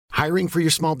Hiring for your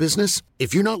small business?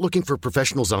 If you're not looking for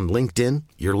professionals on LinkedIn,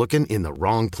 you're looking in the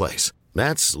wrong place.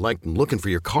 That's like looking for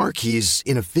your car keys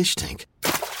in a fish tank.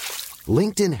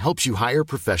 LinkedIn helps you hire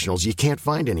professionals you can't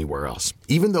find anywhere else,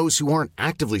 even those who aren't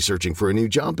actively searching for a new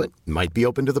job but might be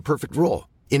open to the perfect role.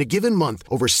 In a given month,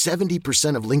 over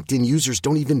 70% of LinkedIn users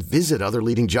don't even visit other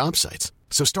leading job sites.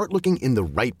 So start looking in the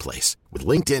right place. With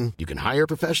LinkedIn, you can hire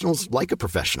professionals like a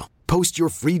professional. Post your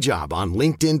free job on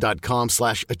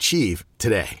linkedin.com/achieve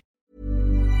today.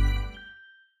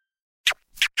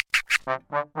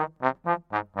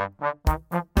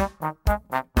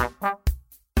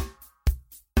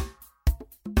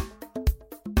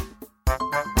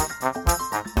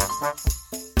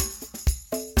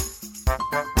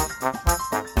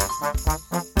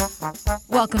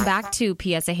 Welcome back to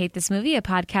P.S. I Hate This Movie, a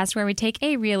podcast where we take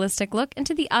a realistic look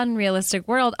into the unrealistic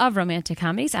world of romantic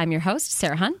comedies. I'm your host,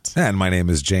 Sarah Hunt. And my name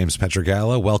is James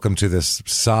Petrogala. Welcome to this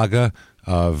saga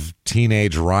of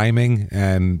teenage rhyming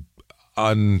and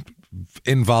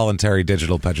involuntary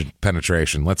digital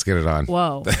penetration. Let's get it on.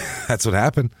 Whoa. That's what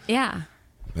happened. Yeah.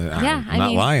 I'm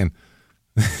not lying.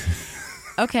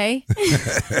 Okay.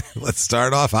 Let's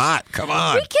start off hot. Come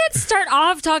on. We can't start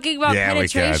off talking about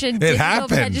penetration. We can. It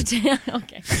happened.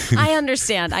 Okay. I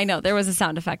understand. I know. There was a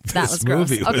sound effect. That was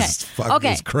gross. Movie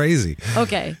was crazy.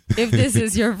 Okay. If this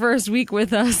is your first week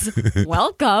with us,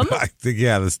 welcome. I think,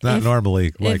 that's not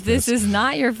normally like if this is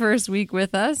not your first week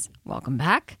with us, welcome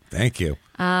back. Thank you.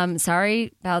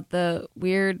 Sorry about the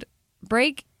weird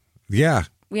break. Yeah.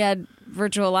 We had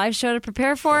virtual live show to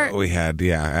prepare for. We had,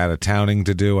 out of towning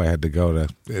to do. I had to go to,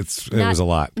 it was a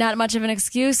lot. Not much of an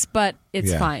excuse, but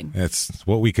it's fine. It's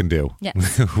what we can do. Yeah.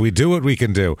 We do what we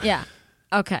can do. Yeah.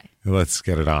 Okay. Let's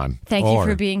get it on. Thank you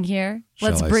for being here.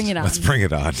 Let's bring it on. Let's bring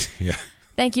it on. Yeah.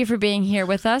 Thank you for being here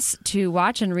with us to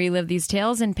watch and relive these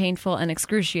tales in painful and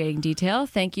excruciating detail.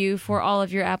 Thank you for all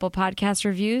of your Apple Podcast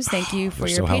reviews. Thank you for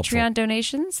your Patreon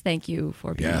donations. Thank you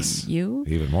for being you.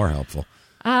 Even more helpful.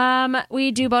 We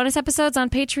do bonus episodes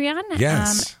on Patreon.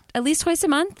 Yes. At least twice a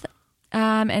month.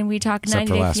 And we talk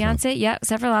 90 Day Fiancé. Yeah,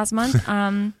 except for last month.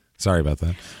 Sorry about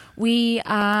that. We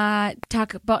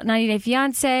talk about 90 Day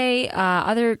Fiancé,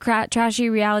 other trashy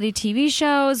reality TV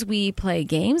shows. We play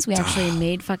games. We actually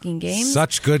made fucking games.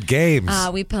 Such good games.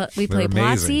 We play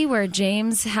Plotzy, where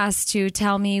James has to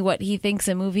tell me what he thinks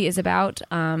a movie is about,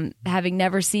 having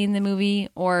never seen the movie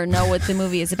or know what the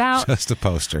movie is about. Just a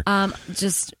poster.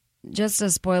 Just a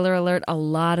spoiler alert, a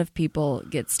lot of people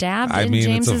get stabbed in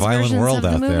James's it's a violent versions world of the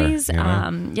out movies.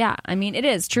 There, it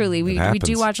is truly. We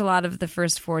do watch a lot of the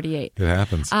first 48. It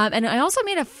happens. And I also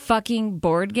made a fucking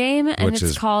board game, and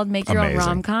it's called Make Your Own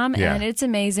Rom-Com, and it's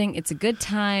amazing. It's a good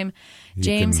time.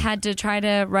 James had to try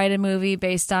to write a movie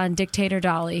based on Dictator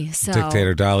Dolly.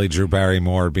 Dictator Dolly, Drew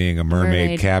Barrymore being a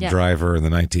mermaid cab driver in the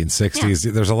 1960s.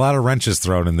 Yeah. There's a lot of wrenches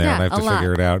thrown in there, and I have to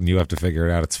figure it out, and you have to figure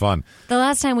it out. It's fun. The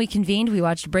last time we convened, we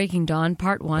watched Breaking Dawn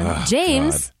Part 1.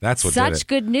 James, God. That's what such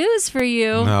good news for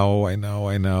you. No, I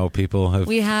know. People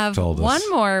have told us. One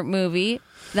more movie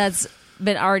that's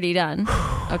been already done.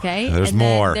 Okay? There's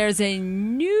more. There's a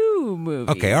new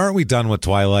movie. Okay, aren't we done with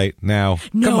Twilight now?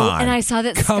 No, come on. And I saw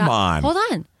that. Come on. Hold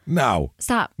on. No.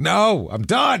 Stop. No, I'm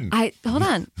done. Hold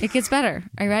on. It gets better.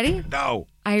 Are you ready? No.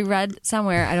 I read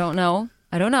somewhere, I don't know,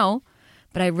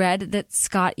 but I read that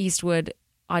Scott Eastwood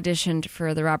auditioned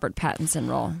for the Robert Pattinson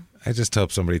role. I just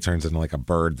hope somebody turns into like a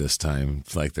bird this time.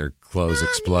 Like their clothes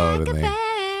explode and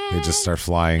they just start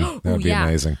flying. That would be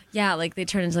amazing. Yeah, like they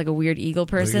turn into like a weird eagle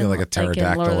person. Like a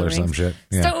pterodactyl or some shit.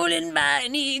 Yeah. Stolen by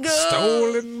an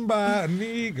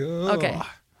eagle. Okay.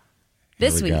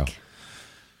 This week,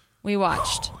 we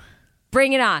watched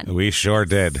Bring It On. We sure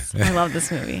did. I love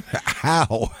this movie.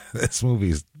 How? This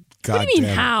movie's What do you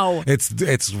mean, how?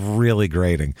 It's really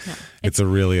grating. Yeah. It's a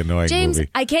really annoying James, movie.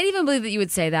 I can't even believe that you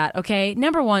would say that, okay?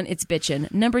 Number one, it's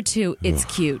bitchin'. Number two, it's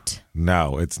cute.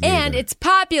 No, it's neither. And it's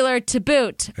popular to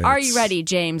boot. Are you ready,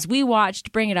 James? We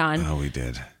watched Bring It On. Oh, we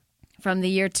did. From the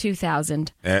year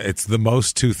 2000. It's the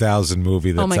most 2000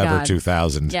 movie that's ever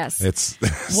 2000. Yes. It's 1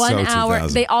 so hour.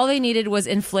 2000. All they needed was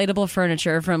inflatable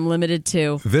furniture from Limited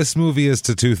 2. This movie is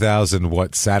to 2000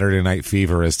 what Saturday Night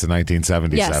Fever is to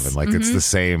 1977. Yes. Like it's the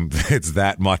same. It's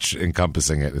that much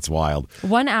encompassing it. It's wild.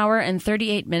 1 hour and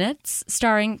 38 minutes,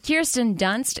 starring Kirsten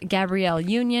Dunst, Gabrielle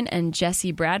Union, and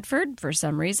Jesse Bradford for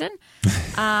some reason.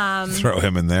 Throw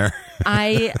him in there.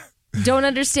 Don't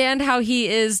understand how he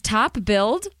is top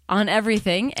billed on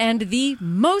everything and the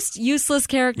most useless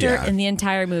character in the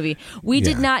entire movie. We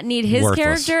did not need his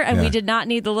character, and we did not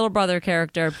need the little brother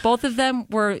character. Both of them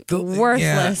were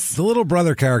worthless. The little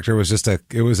brother character was just a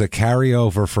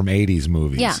carryover from 80s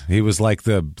movies. Yeah. He was like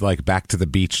Back to the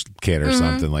Beach kid or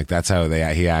something. Like that's how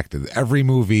he acted. Every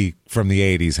movie from the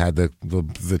 80s had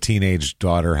the teenage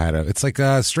daughter had it's like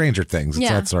Stranger Things. It's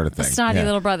that sort of thing. A snotty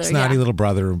little brother. Snotty little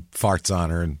brother who farts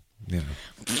on her and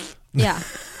Yeah.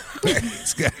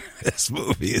 This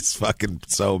movie is fucking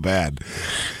so bad.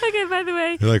 Okay, by the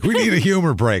way. You're like, we need a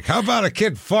humor break. How about a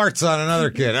kid farts on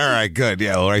another kid? All right, good.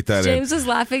 Yeah, we'll write that in. James was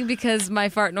laughing because my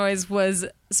fart noise was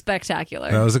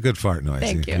spectacular. That was a good fart noise.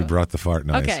 Thank you. You brought the fart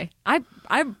noise. Okay. I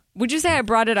would you say I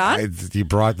brought it on? You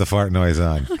brought the fart noise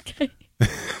on. Okay.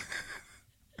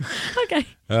 Okay.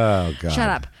 Oh, God. Shut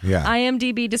up. Yeah.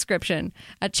 IMDb description.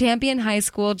 A champion high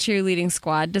school cheerleading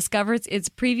squad discovers its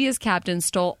previous captain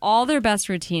stole all their best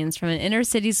routines from an inner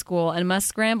city school and must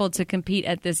scramble to compete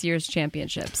at this year's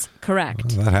championships.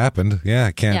 Correct. Well, that happened. Yeah,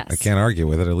 I can't argue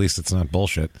with it. At least it's not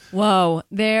bullshit. Whoa.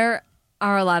 There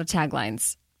are a lot of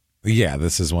taglines. Yeah,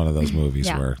 this is one of those movies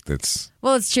where it's...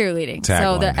 Well, it's cheerleading.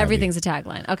 So everything's a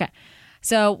tagline. Okay.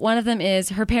 So one of them is,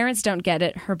 her parents don't get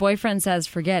it. Her boyfriend says,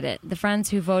 forget it. The friends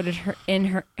who voted her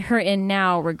in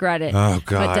now regret it. Oh,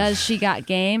 God. But does she got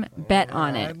game? Bet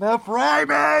on it. Enough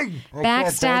rhyming!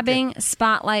 Backstabbing,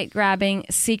 spotlight grabbing,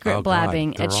 secret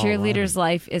blabbing. A cheerleader's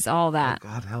life is all that. Oh,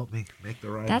 God, help me. Make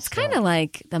the rhyme That's kind of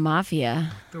like the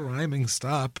mafia. The rhyming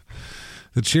stop.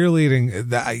 The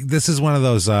cheerleading, this is one of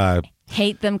those...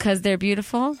 Hate them because they're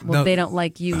beautiful? Well, no, they don't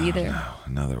like you either. No,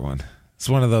 another one. It's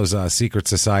one of those secret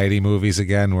society movies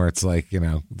again where it's like,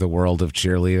 the world of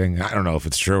cheerleading. I don't know if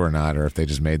it's true or not or if they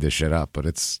just made this shit up, but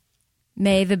it's...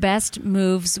 May the best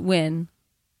moves win.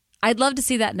 I'd love to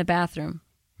see that in a bathroom.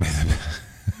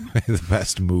 May the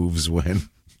best moves win.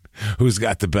 Who's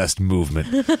got the best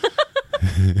movement?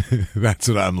 That's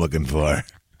what I'm looking for.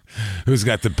 Who's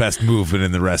got the best movement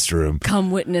in the restroom?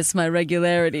 Come witness my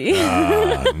regularity.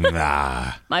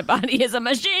 Nah. My body is a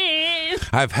machine.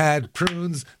 I've had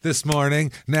prunes this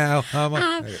morning. Now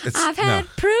I've had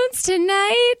prunes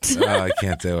tonight. I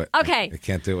can't do it. Okay. I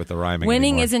can't do it with the rhyming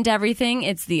Winning anymore. isn't everything.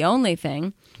 It's the only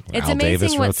thing. It's Al amazing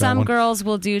Davis what some girls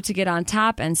will do to get on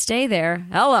top and stay there.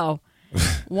 Hello.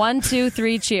 1, 2,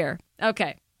 3, cheer.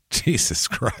 Okay. Jesus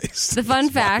Christ. The fun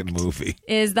fact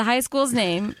is the high school's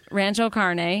name, Rancho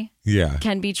Carne,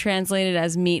 can be translated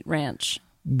as meat ranch.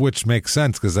 Which makes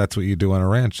sense because that's what you do on a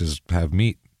ranch is have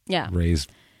meat. Yeah. Raise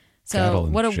cattle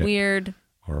and what a weird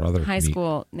or other high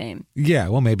school name. Yeah,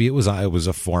 well, maybe it was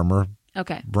a former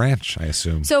ranch, I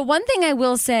assume. So one thing I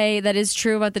will say that is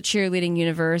true about the cheerleading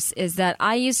universe is that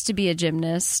I used to be a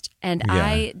gymnast, and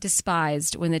I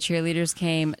despised when the cheerleaders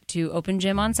came to open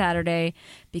gym on Saturday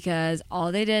because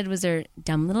all they did was their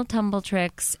dumb little tumble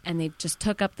tricks, and they just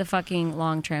took up the fucking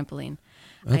long trampoline.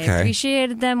 Okay. I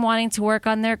appreciated them wanting to work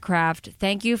on their craft.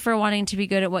 Thank you for wanting to be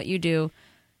good at what you do.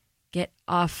 Get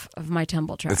off of my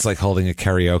tumble track. It's like holding a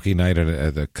karaoke night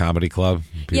at a comedy club.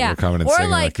 People are coming and or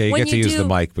singing. Like you get to use the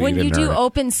mic, but when you didn't do earn it.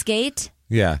 open skate.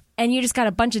 Yeah. And you just got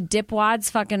a bunch of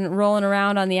dipwads fucking rolling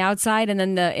around on the outside, and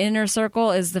then the inner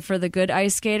circle is for the good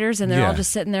ice skaters, and they're all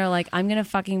just sitting there like, I'm going to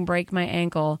fucking break my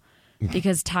ankle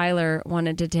because Tyler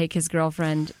wanted to take his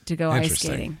girlfriend to go ice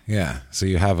skating. Yeah. So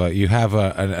you have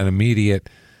an immediate...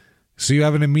 So you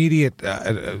have an immediate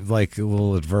like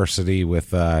little adversity with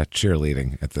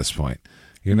cheerleading at this point.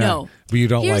 No. But you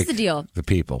don't Here's like the deal. The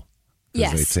people.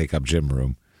 Yes. They take up gym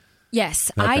room.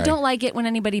 Yes. Okay. I don't like it when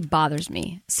anybody bothers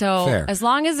me. So Fair. As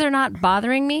long as they're not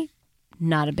bothering me,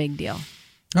 not a big deal.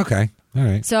 Okay. All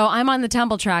right. So I'm on the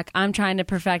tumble track. I'm trying to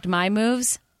perfect my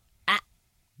moves.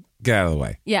 Get out of the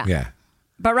way. Yeah. Yeah.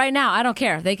 But right now, I don't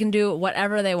care. They can do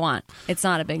whatever they want. It's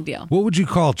not a big deal. What would you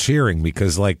call cheering?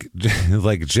 Because like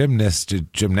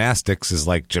gymnastics is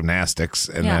like gymnastics,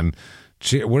 and then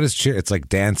what is cheer? It's like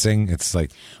dancing. It's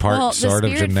like sort of gymnastics. The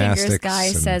Spirit Fingers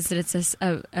guy says that it's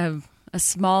a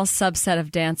small subset of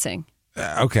dancing.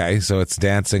 Okay, so it's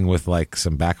dancing with like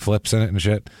some backflips in it and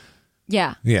shit.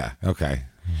 Yeah. Yeah. Okay.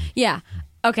 Yeah.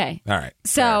 Okay. All right.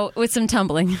 So with some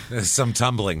tumbling. Some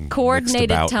tumbling.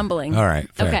 Coordinated tumbling. All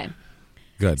right. Fair. Okay.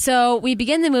 Good. So we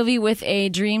begin the movie with a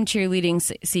dream cheerleading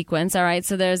sequence. All right.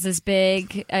 So there's this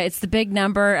big, it's the big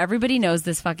number. Everybody knows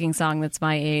this fucking song that's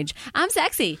my age. I'm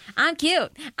sexy. I'm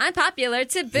cute. I'm popular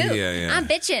to boot. Yeah. I'm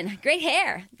bitchin'. Great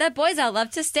hair. The boys all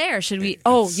love to stare. Should we?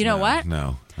 Oh, you know what?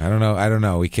 No. I don't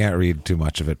know. We can't read too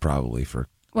much of it probably for.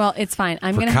 Well, it's fine.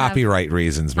 For copyright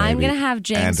reasons, maybe. I'm going to have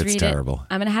James read it. And it's terrible.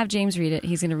 I'm going to have James read it.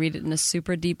 He's going to read it in a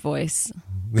super deep voice.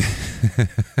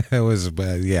 It was,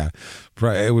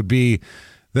 it would be.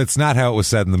 That's not how it was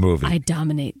said in the movie. I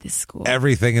dominate this school.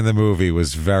 Everything in the movie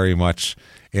was very much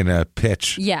in a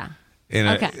pitch. Yeah. In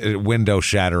a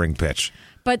window-shattering pitch.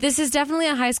 But this is definitely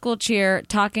a high school cheer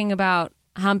talking about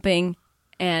humping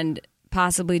and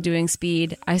possibly doing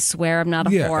speed. I swear I'm not a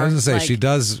whore. I was going to say, she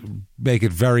does make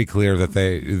it very clear that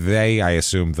they, I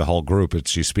assume the whole group that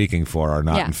she's speaking for, are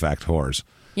not in fact whores.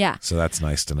 Yeah. So that's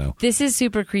nice to know. This is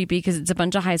super creepy because it's a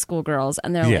bunch of high school girls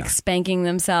and they're like spanking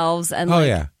themselves. And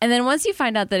and then once you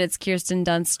find out that it's Kirsten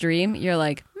Dunst's dream, you're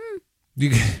like,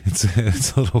 It's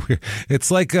a little weird. It's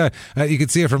like you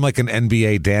could see it from like an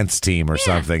NBA dance team or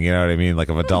something. You know what I mean? Like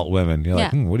of adult women. You're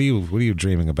like, what are you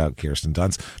dreaming about, Kirsten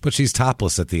Dunst? But she's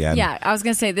topless at the end. Yeah, I was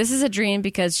gonna say this is a dream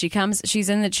because she's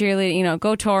in the cheerleading.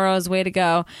 Go Toros, way to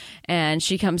go, and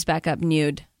she comes back up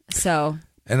nude. So.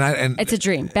 And it's a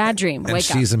dream, bad dream. And Wake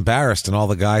she's up. Embarrassed, and all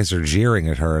the guys are jeering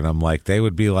at her. And I'm like, they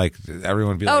would be like,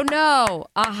 everyone would be like, "Oh no,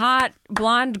 a hot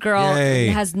blonde girl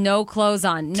has no clothes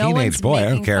on." No teenage boy. I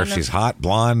don't care if she's hot,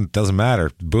 blonde, doesn't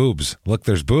matter. Boobs. Look,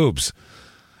 there's boobs.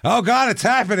 Oh God, it's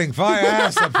happening!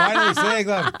 I'm finally seeing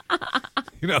them.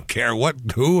 You don't care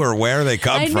who or where they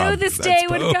come from. I knew this day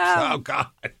would boobs. come. Oh God,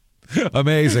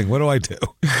 amazing! What do I do?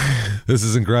 This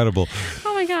is incredible.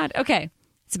 Oh my God. Okay,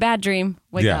 it's a bad dream.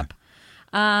 Wake up.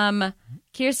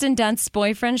 Kirsten Dunst's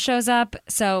boyfriend shows up,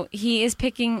 so he is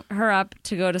picking her up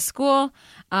to go to school.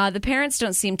 The parents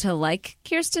don't seem to like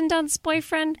Kirsten Dunst's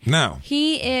boyfriend. No.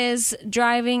 He is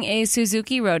driving a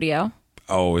Suzuki Rodeo.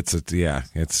 Oh, you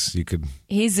could...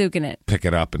 He's zooking it. Pick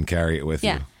it up and carry it with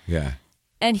you. Yeah.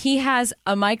 And he has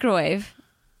a microwave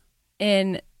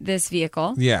in this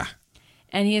vehicle. Yeah.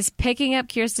 And he is picking up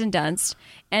Kirsten Dunst,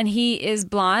 and he is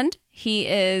blonde. He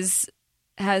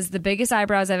has the biggest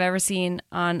eyebrows I've ever seen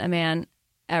on a man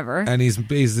ever. And he's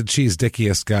the cheese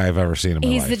dickiest guy I've ever seen in my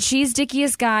life. He's the cheese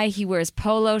dickiest guy. He wears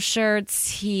polo shirts.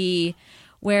 He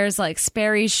wears like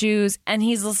Sperry shoes, and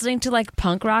he's listening to like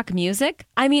punk rock music.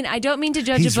 I mean, I don't mean to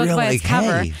judge a book by its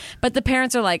cover, but the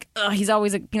parents are like, ugh, he's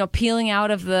always peeling out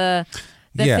of the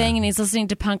thing, and he's listening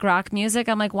to punk rock music.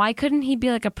 I'm like, why couldn't he be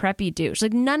like a preppy douche?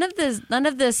 Like none of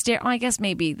the I guess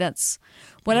maybe that's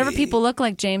whatever people look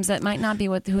like, James. That might not be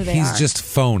who they are. He's just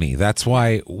phony. That's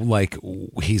why, like,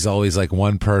 he's always like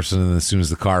one person, and as soon as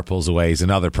the car pulls away, he's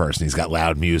another person. He's got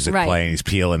loud music playing. He's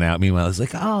peeling out. Meanwhile, he's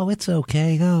like, "Oh, it's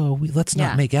okay. Oh, let's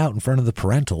not make out in front of the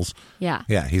parentals." Yeah,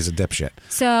 he's a dipshit.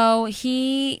 So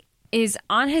he is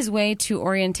on his way to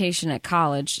orientation at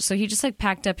college. So he just like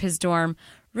packed up his dorm.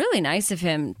 Really nice of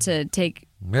him to take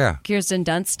Kirsten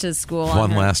Dunst to school.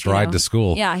 One last ride to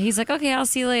school. Yeah, he's like, okay, I'll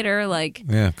see you later. Like,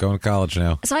 going to college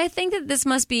now. So I think that this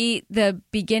must be the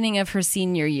beginning of her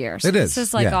senior year. So it is. This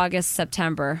is like August,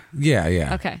 September.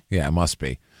 Yeah. Okay. Yeah, it must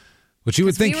be. Which you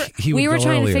would think he would We were go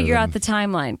trying to figure than... out the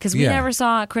timeline because we never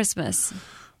saw Christmas.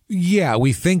 Yeah,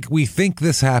 we think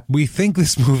this happened. We think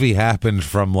this movie happened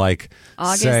from like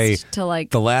August to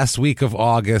like the last week of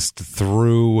August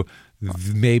through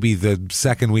maybe the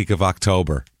second week of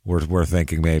October. We're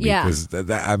thinking maybe because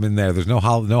I'm in there. There's no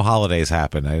holidays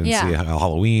happen. I didn't see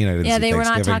Halloween. I didn't see they were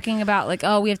not Thanksgiving. talking about like,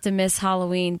 oh, we have to miss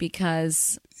Halloween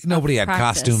because nobody had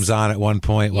costumes on at one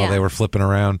point while they were flipping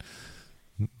around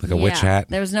like a witch hat.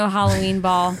 There was no Halloween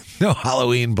ball. No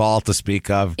Halloween ball to speak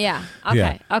of. Yeah.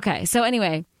 Okay. So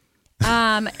anyway,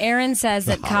 Aaron says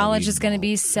that college is going to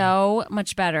be so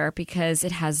much better because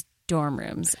it has dorm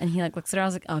rooms, and he like looks at her. I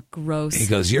was like, oh, gross. He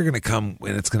goes, you're going to come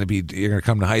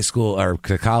to high school or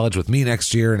to college with me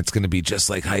next year, and it's going to be just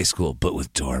like high school, but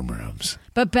with dorm rooms.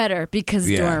 But better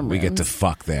because dorm rooms. We get to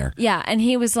fuck there. Yeah, and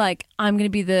he was like, I'm going to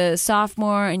be the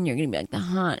sophomore, and you're going to be like the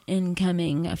hot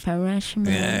incoming freshman.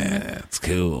 Yeah, it's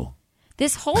cool.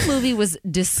 This whole movie was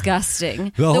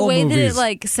disgusting. The way that it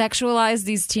like sexualized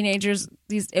these teenagers,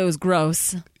 it was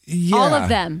gross. Yeah. All of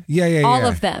them. Yeah. All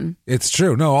of them. It's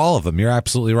true. No, all of them. You're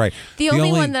absolutely right. The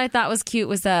only one that I thought was cute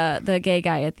was the gay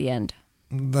guy at the end.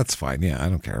 That's fine. Yeah, I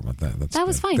don't care about that. That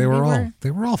was fine. They were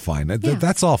all fine. Yeah.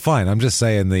 That's all fine. I'm just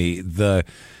saying the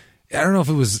I don't know if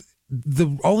it was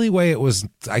the only way it was.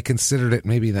 I considered it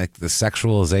maybe like the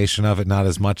sexualization of it, not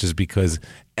as much as because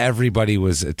everybody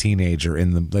was a teenager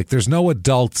in the like. There's no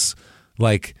adults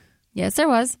like. Yes, there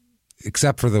was.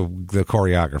 Except for the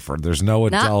choreographer. There's no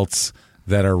adults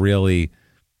that are really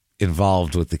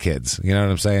involved with the kids. You know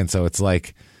what I'm saying? So it's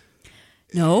like...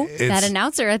 No, that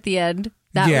announcer at the end,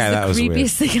 that was the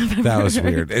creepiest thing I've ever heard. That was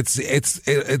weird.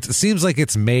 It seems like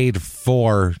it's made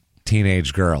for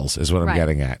teenage girls is what I'm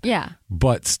getting at. Yeah.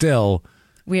 But still...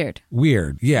 Weird.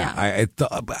 Yeah.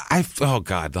 Oh,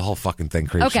 God, the whole fucking thing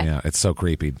creeps me out. It's so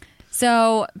creepy.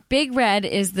 So Big Red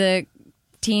is the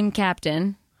team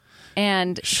captain.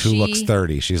 And who looks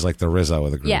 30. She's like the Rizzo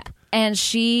of the group. Yeah, and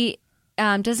she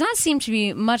does not seem to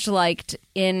be much liked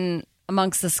in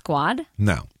amongst the squad.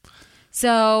 No.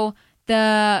 So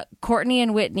the Courtney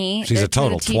and Whitney, she's a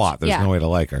total twat. There's no way to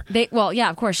like her.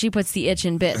 Of course, she puts the itch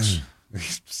in bitch.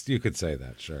 You could say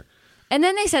that, sure. And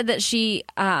then they said that she,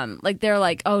 they're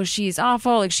like, oh, she's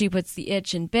awful. Like, she puts the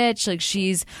itch in bitch. Like,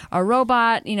 she's a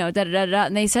robot, da-da-da-da.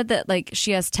 And they said that, like,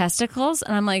 she has testicles.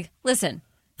 And I'm like, listen,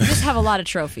 you just have a lot of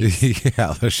trophies.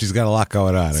 Yeah, she's got a lot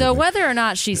going on. So whether or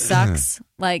not she sucks,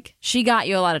 like, she got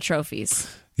you a lot of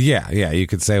trophies. Yeah, you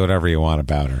could say whatever you want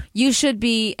about her. You should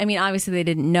be, obviously they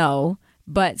didn't know.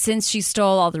 But since she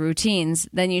stole all the routines,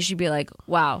 then you should be like,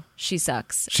 wow, she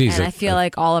sucks. I feel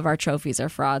like all of our trophies are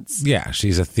frauds. Yeah,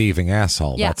 she's a thieving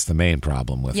asshole. Yeah. That's the main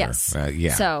problem with her.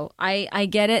 Yeah. So I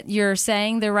get it. You're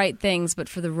saying the right things, but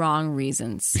for the wrong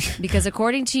reasons. Because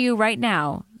according to you right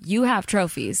now, you have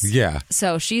trophies. Yeah.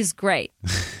 So she's great.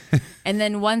 And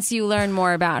then once you learn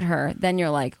more about her, then you're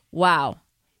like, wow,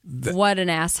 what an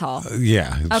asshole.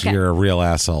 Yeah, okay. You're a real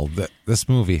asshole. This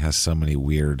movie has so many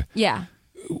weird... Yeah.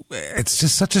 It's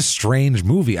just such a strange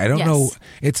movie. I don't know.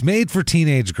 It's made for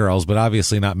teenage girls, but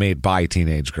obviously not made by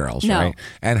teenage girls, right?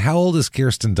 And how old is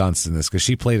Kirsten Dunst in this? Because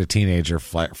she played a teenager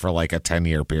for like a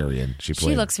 10-year period. She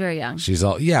looks very young.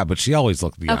 But she always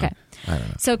looked young. Okay. I don't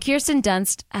know. So Kirsten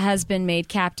Dunst has been made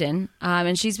captain,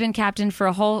 and she's been captain for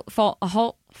a whole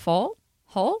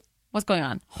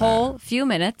few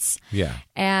minutes. Yeah.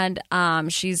 And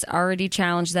she's already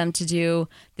challenged them to do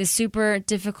this super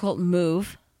difficult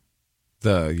move.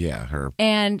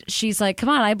 And she's like, come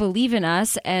on, I believe in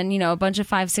us. And, a bunch of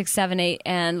 5, 6, 7, 8.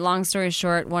 And long story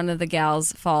short, one of the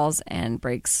gals falls and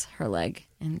breaks her leg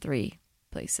in 3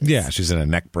 places. Yeah, she's in a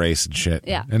neck brace and shit.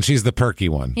 Yeah. And she's the perky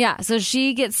one. Yeah, so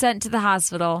she gets sent to the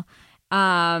hospital.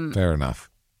 Fair enough.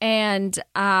 And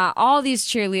all these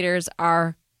cheerleaders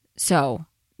are so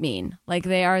mean. Like,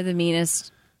 they are the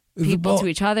meanest people to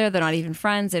each other. They're not even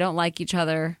friends. They don't like each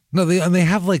other. No, they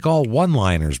have like all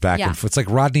one-liners back and forth. It's like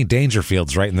Rodney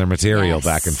Dangerfield's writing their material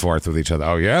back and forth with each other.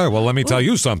 Oh yeah, well let me tell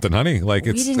you something, honey. Like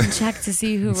we didn't check to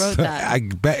see who wrote that. I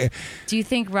bet. Do you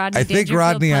think Rodney?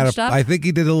 Punched up? I think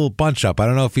he did a little punch up. I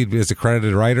don't know if he was a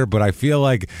credited writer, but I feel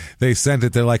like they sent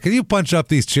it. They're like, can you punch up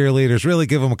these cheerleaders? Really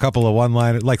give them a couple of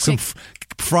one-liners, like some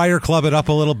Friar Club it up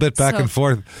a little bit back and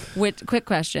forth. Quick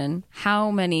question: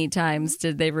 how many times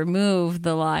did they remove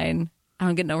the line? I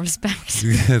don't get no respect.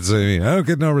 That's what I mean. I don't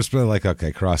get no respect. Like,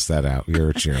 okay, cross that out. You're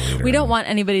a cheerleader. We don't want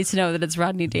anybody to know that it's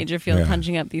Rodney Dangerfield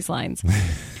punching up these lines.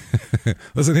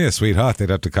 Listen here, sweetheart. They'd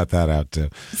have to cut that out, too.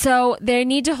 So they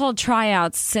need to hold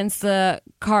tryouts since the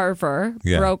Carver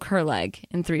broke her leg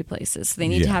in 3 places. So they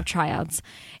need to have tryouts.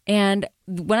 And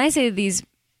when I say these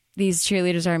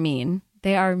cheerleaders are mean,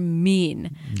 they are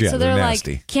mean. Yeah, so they're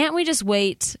nasty. Like, can't we just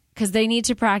wait? Because they need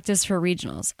to practice for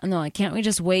regionals. And they're like, can't we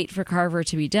just wait for Carver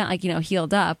to be done? Like,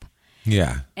 healed up.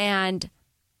 Yeah. And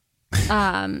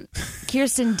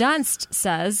Kirsten Dunst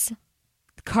says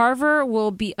Carver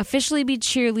will officially be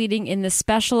cheerleading in the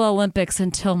Special Olympics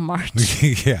until March.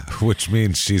 Yeah, which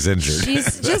means she's injured.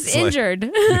 She's just injured.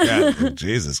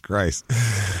 Jesus Christ.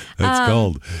 That's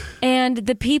cold. And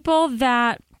the people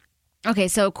that... Okay,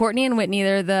 so Courtney and Whitney,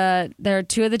 they're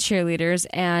 2 of the cheerleaders,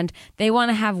 and they want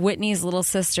to have Whitney's little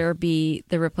sister be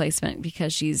the replacement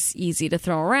because she's easy to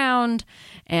throw around,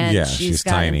 and she's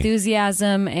got tiny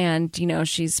enthusiasm, and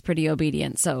she's pretty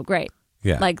obedient. So great.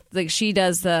 Yeah, like she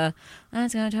does the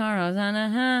let's go Toros.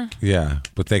 Yeah,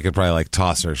 but they could probably like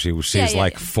toss her. She's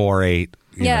like 4'8".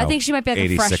 I think she might be like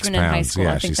a freshman in high school.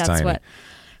 Yeah, I think she's that's tiny.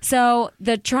 So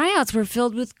the tryouts were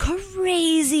filled with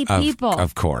crazy people.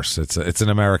 Of course. It's an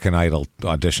American Idol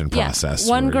audition process.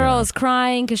 One girl is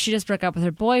crying because she just broke up with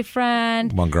her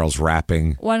boyfriend. One girl's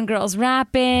rapping. One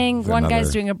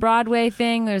guy's doing a Broadway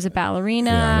thing. There's a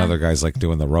ballerina. Yeah, another guy's like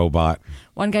doing the robot.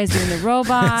 One guy's doing the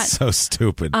robot. It's so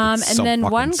stupid. And so then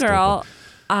one girl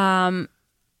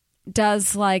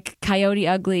does like Coyote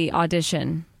Ugly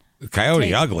audition.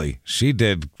 Coyote Ugly. She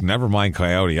did, never mind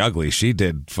Coyote Ugly. She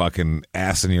did fucking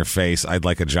ass in your face. I'd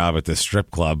like a job at this strip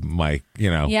club.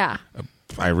 Yeah.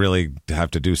 I really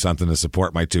have to do something to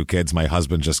support my 2 kids. My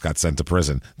husband just got sent to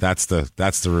prison. That's the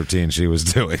routine she was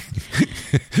doing.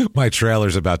 My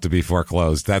trailer's about to be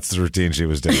foreclosed. That's the routine she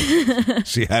was doing.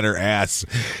 She had her ass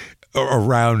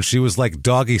around. She was like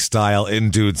doggy style in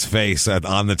dude's face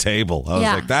on the table. I was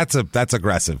like, that's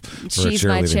aggressive. She's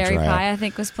My Cherry Pie, I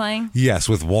think, was playing. Yes,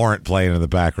 with Warrant playing in the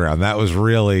background. That was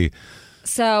really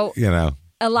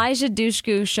Elijah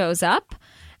Dushku shows up,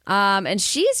 and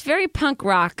she's very punk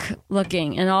rock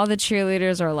looking, and all the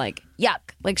cheerleaders are like, yuck.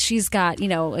 Like she's got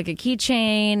like a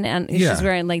keychain, and she's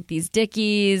wearing like these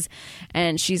Dickies,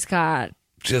 and she's got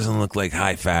She doesn't look like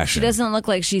high fashion. She doesn't look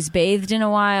like she's bathed in a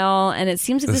while. And it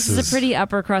seems like this is a pretty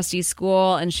upper crusty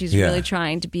school. And she's really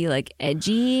trying to be like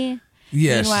edgy.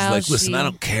 Yeah, meanwhile, she's like, listen, I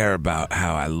don't care about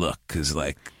how I look because,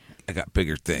 like, I got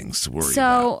bigger things to worry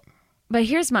about. But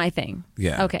here's my thing.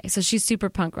 Yeah. Okay, so she's super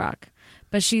punk rock.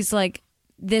 But she's like,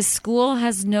 this school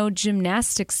has no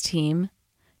gymnastics team.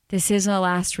 This is a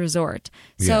last resort.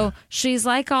 So she's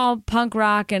like all punk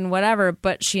rock and whatever,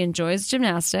 but she enjoys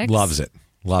gymnastics. Loves it.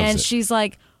 And she's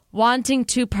like wanting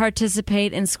to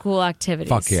participate in school activities.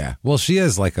 Fuck yeah. Well, she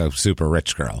is like a super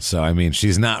rich girl. So, I mean,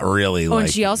 she's not really like... and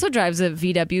she also drives a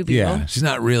VW Beetle. Yeah, she's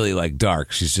not really like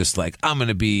dark. She's just like, I'm going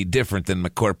to be different than my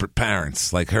corporate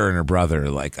parents. Like her and her brother.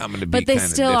 Like, I'm going to be But they kinda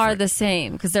still different. are the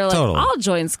same. Because they're like, I'll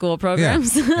join school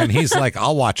programs. Yeah. And he's like,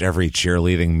 I'll watch every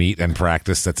cheerleading meet and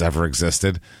practice that's ever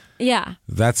existed. Yeah.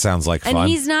 That sounds like fun. And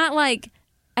he's not like...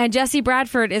 And Jesse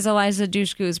Bradford is Eliza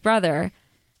Dushku's brother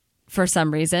for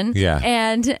some reason. Yeah.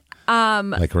 And...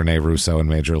 like Rene Russo in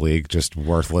Major League, just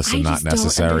worthless and not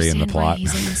necessary in the plot. Why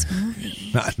he's in this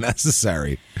movie. Not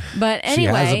necessary. But anyway, she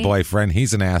has a boyfriend.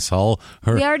 He's an asshole.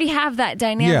 We already have that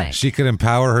dynamic. Yeah, she could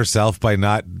empower herself by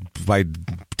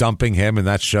dumping him, and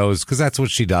that shows because that's what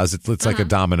she does. It's like a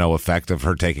domino effect of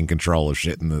her taking control of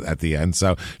shit at the end.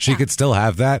 So she could still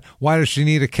have that. Why does she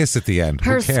need a kiss at the end?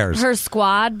 Who cares? Her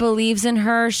squad believes in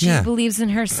her. She believes in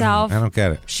herself. I don't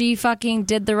get it. She fucking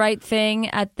did the right thing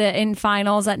in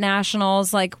finals at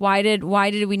nationals. Like, why did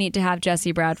we need to have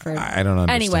Jesse Bradford? I don't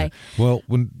understand. Anyway, well,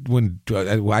 when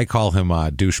I call him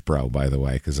douche bro, by the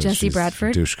way, because Jesse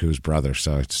Bradford, Dushku's brother,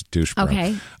 so it's douche bro.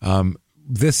 Okay.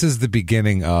 This is the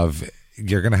beginning of.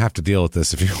 You're going to have to deal with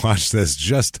this if you watch this.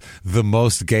 Just the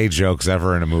most gay jokes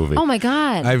ever in a movie. Oh, my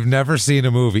God. I've never seen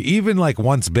a movie, even like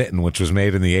Once Bitten, which was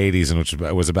made in the 80s and which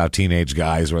was about teenage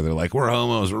guys where they're like, we're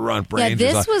homos, we're runt brains.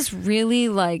 Yeah, this was really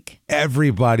like...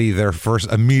 Everybody, their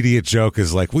first immediate joke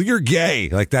is like, well, you're gay.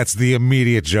 Like, that's the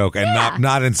immediate joke and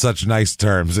not in such nice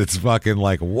terms. It's fucking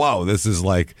like, whoa, this is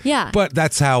like... Yeah. But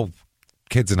that's how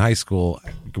kids in high school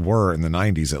were in the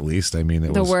 90s, at least. I mean,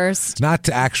 it was the worst. Not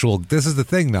to actual. This is the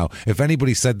thing, though. If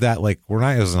anybody said that, like when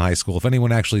I was in high school, if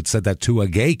anyone actually said that to a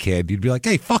gay kid, you'd be like,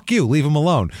 "Hey, fuck you, leave him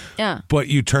alone." Yeah. But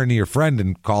you turn to your friend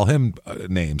and call him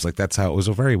names. Like that's how it was.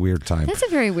 A very weird time. That's a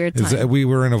very weird time. We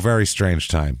were in a very strange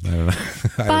time. I don't know.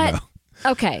 I don't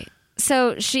know. Okay,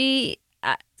 so she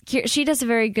does a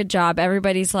very good job.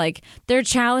 Everybody's like, they're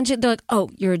challenging. They're like, "Oh,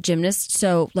 you're a gymnast,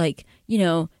 so like."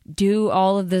 Do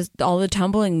all the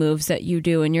tumbling moves that you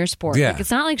do in your sport. Yeah. Like,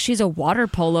 it's not like she's a water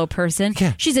polo person.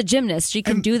 Yeah. She's a gymnast. She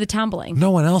can do the tumbling. No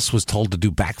one else was told to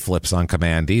do backflips on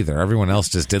command either. Everyone else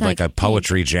just did like a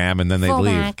poetry jam and then they'd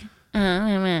leave.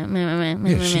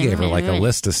 Yeah, she gave her like a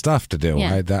list of stuff to do.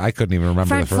 Yeah. I couldn't even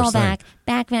remember the first thing.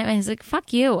 Back. It's like,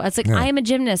 fuck you. It's like, I am a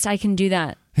gymnast. I can do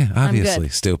that. Yeah, obviously.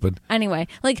 Stupid. Anyway,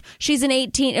 like she's an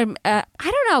 18. I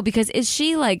don't know, because is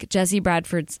she like Jesse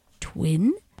Bradford's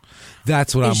twin?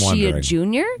 That's what I'm wondering. Is she a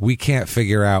junior? We can't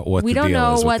figure out what the deal is with them. We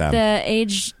don't know what the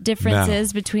age difference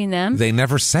is between them. They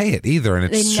never say it either, and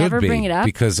it should be. They never bring it up.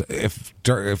 Because if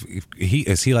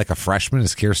he like a freshman?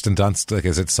 Is Kirsten Dunst like?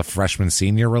 Is it a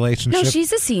freshman-senior relationship? No,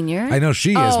 she's a senior. I know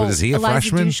she is, but is he a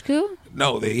freshman? Dushku?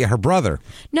 No, her brother.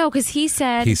 No, because he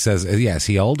says, is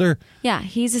he older? Yeah,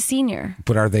 he's a senior.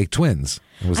 But are they twins?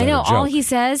 I know. All he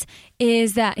says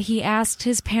is that he asked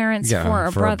his parents for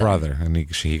a brother, and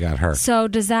he got her. So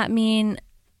does that mean?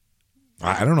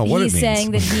 I don't know what it means. He's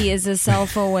saying that he is a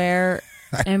self-aware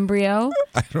embryo,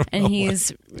 I don't know. And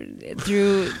he's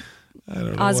through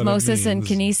osmosis and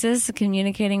kinesis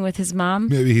communicating with his mom.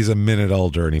 Maybe he's a minute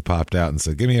older and he popped out and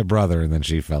said, "Give me a brother," and then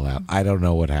she fell out. I don't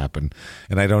know what happened,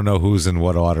 and I don't know who's in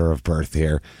what order of birth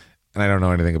here. And I don't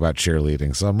know anything about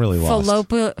cheerleading, so I'm really lost.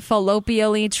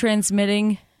 Fallopially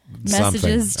transmitting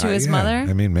messages to his mother?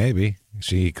 I mean, maybe.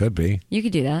 She could be. You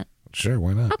could do that. Sure,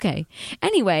 why not? Okay.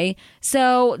 Anyway,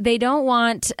 so they don't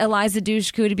want Eliza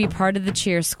Dushku to be part of the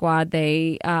cheer squad.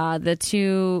 They're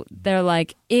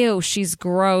like, ew, she's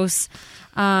gross.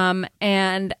 And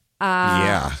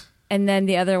then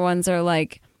the other ones are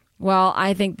like, well,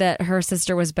 I think that her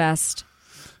sister was best.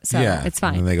 So it's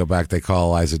fine. And they go back, they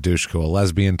call Eliza Dushku a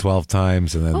lesbian 12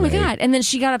 times. And then oh, my God. And then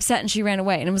she got upset and she ran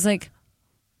away. And it was like...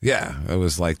 Yeah, it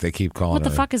was like they keep calling her. What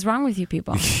the fuck is wrong with you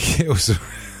people?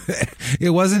 It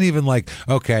wasn't even like,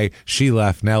 okay, she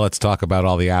left, now let's talk about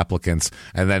all the applicants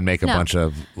and then make a bunch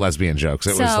of lesbian jokes.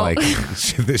 It was like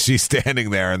she's standing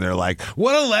there and they're like,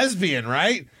 what a lesbian,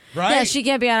 right? Right? Yeah, she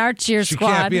can't be on our cheer squad.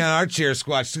 She can't be on our cheer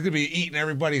squad. She's going to be eating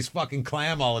everybody's fucking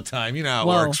clam all the time. You know how it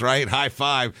works, right? High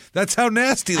five. That's how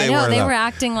nasty they were. They were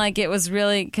acting like it was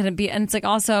really going to be. And it's like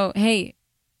also, hey,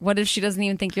 What if she doesn't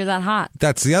even think you're that hot?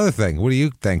 That's the other thing. What do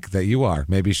you think that you are?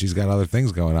 Maybe she's got other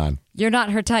things going on. You're not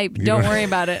her type. Don't worry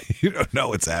about it. You don't know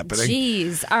what's happening.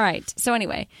 Jeez. All right. So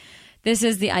anyway, this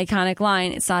is the iconic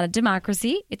line. It's not a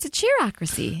democracy. It's a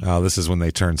cheerocracy. Oh, this is when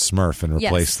they turn Smurf and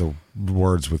replace the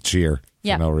words with cheer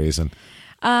for no reason.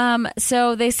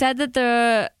 So they said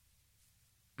that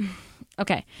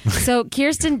Okay, so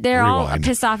Kirsten, they're all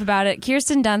pissed off about it.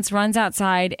 Kirsten Dunst runs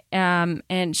outside,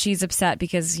 and she's upset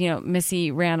because,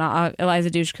 Missy ran off, Eliza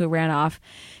Dushku ran off.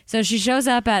 So she shows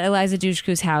up at Eliza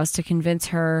Dushku's house to convince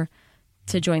her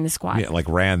to join the squad. Yeah,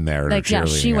 ran there.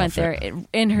 She went there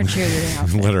in her cheerleading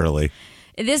outfit. Literally.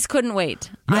 This couldn't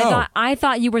wait. No. I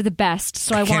thought you were the best,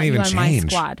 so I want you on my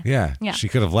squad. Yeah, she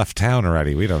could have left town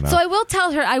already. We don't know. So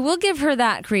I will give her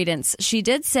that credence. She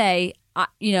did say,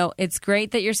 it's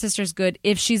great that your sister's good.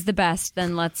 If she's the best,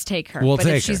 then let's take her. But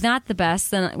if she's not the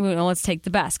best, then let's take the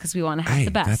best because we want to have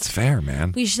the best. That's fair,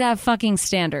 man. We should have fucking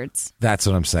standards. That's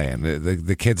what I'm saying.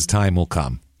 The kid's time will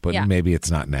come, but maybe it's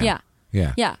not now.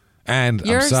 Yeah. And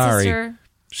I'm sorry. Sister,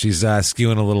 she's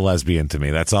skewing a little lesbian to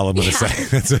me. That's all I'm going to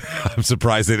say. I'm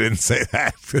surprised they didn't say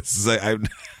that.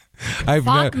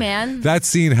 Man. That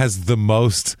scene has the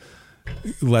most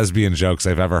lesbian jokes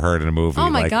I've ever heard in a movie. Oh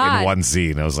my God. In one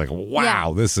scene. I was like,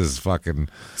 wow, this is fucking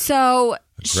So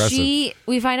aggressive.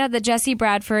 We find out that Jesse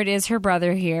Bradford is her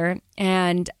brother here.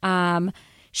 And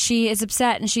she is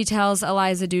upset and she tells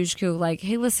Eliza Dushku,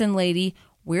 hey, listen, lady,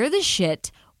 we're the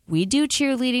shit. We do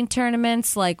cheerleading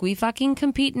tournaments. We fucking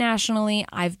compete nationally.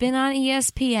 I've been on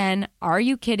ESPN. Are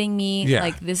you kidding me?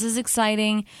 Yeah. This is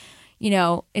exciting.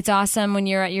 It's awesome when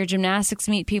you're at your gymnastics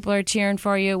meet. People are cheering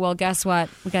for you. Well, guess what?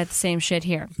 We got the same shit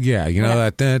here. Yeah, that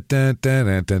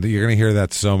you're going to hear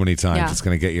that so many times. Yeah. It's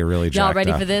going to get you really jacked Y'all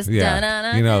ready up. for this?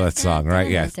 Yeah. You know that song, right?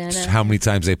 Yeah. How many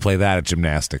times they play that at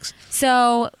gymnastics?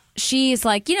 So she's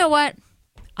like, you know what?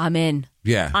 I'm in.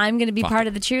 Yeah. I'm going to be part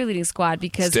of the cheerleading squad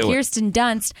because Kirsten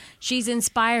Dunst, she's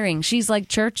inspiring. She's like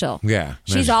Churchill. Yeah.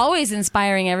 She's always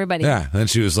inspiring everybody. Yeah. Then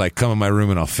she was like, come in my room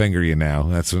and I'll finger you now.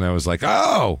 That's when I was like,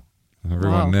 oh,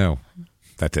 everyone knew.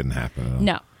 That didn't happen at all.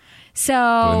 No. So.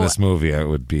 But in this movie, it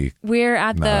would be. We're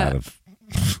at oh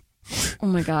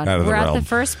my God. We're at the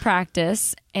first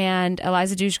practice and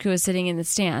Eliza Dushku is sitting in the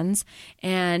stands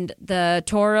and the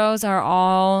toros are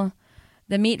all.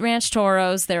 The Meat Ranch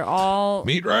Toros, they're all...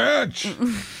 Meat Ranch!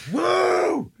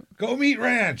 Woo! Go Meat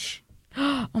Ranch!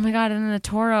 Oh my God, and then the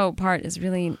Toro part is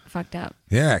really fucked up.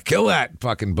 Yeah, kill that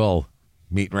fucking bull.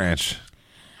 Meat Ranch.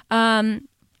 So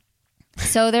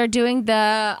they're doing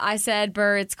the I said,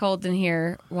 Burr, it's cold in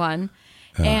here one.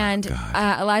 And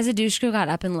Eliza Dushku got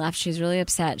up and left. She's really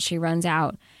upset. She runs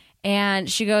out. And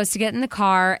she goes to get in the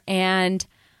car and...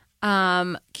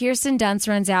 Kirsten Dunst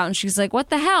runs out and she's like, what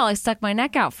the hell? I stuck my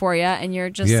neck out for you. And you're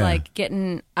just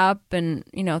getting up and,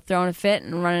 throwing a fit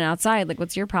and running outside.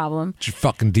 What's your problem? What's your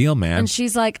fucking deal, man? And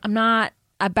she's like, I'm not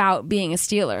about being a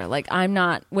Steeler. I'm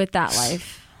not with that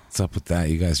life. What's up with that?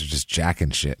 You guys are just jacking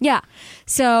shit. Yeah.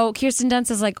 So Kirsten Dunst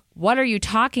is like, what are you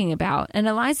talking about? And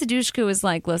Eliza Dushku is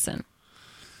like, listen,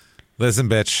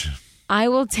 bitch. I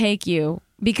will take you.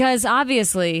 Because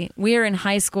obviously, we're in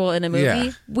high school in a movie.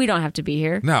 Yeah. We don't have to be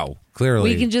here. No, clearly.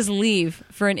 We can just leave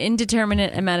for an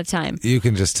indeterminate amount of time. You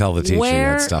can just tell the teacher you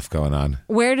had stuff going on.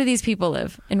 Where do these people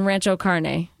live? In Rancho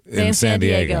Carne? In San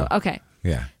Diego. Okay.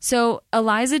 Yeah. So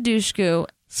Eliza Dushku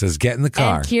says, get in the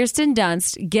car. And Kirsten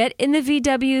Dunst get in the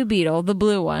VW Beetle, the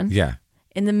blue one. Yeah.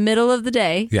 In the middle of the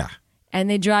day. Yeah. And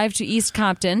they drive to East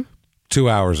Compton. 2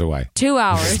 hours away. 2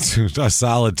 hours. A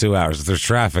solid 2 hours. If there's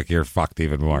traffic, you're fucked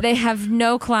even more. They have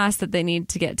no class that they need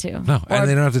to get to. No, and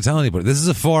they don't have to tell anybody. This is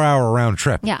a 4-hour round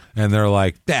trip. Yeah. And they're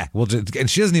like, and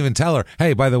she doesn't even tell her,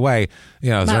 hey, by the way,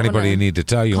 is there anybody you need to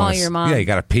tell you? Call your mom. Yeah, you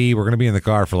got to pee. We're going to be in the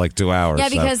car for 2 hours. Yeah,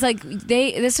 because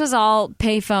this was all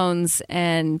pay phones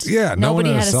and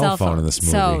nobody had a cell phone in this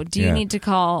movie. So do you need to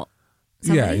call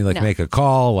somebody? Yeah, you make a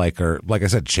call, or like I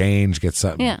said, change, get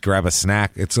something, grab a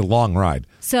snack. It's a long ride.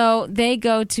 So they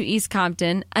go to East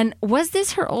Compton. And was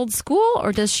this her old school,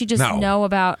 or does she just know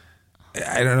about...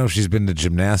 I don't know if she's been to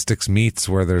gymnastics meets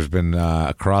where there's been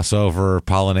a crossover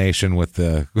pollination with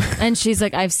the... And she's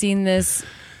like, I've seen this...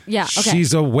 Yeah, okay.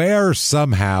 She's aware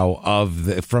somehow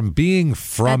of from being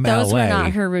from that those LA. Those were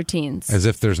not her routines. As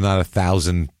if there's not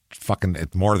 1,000... fucking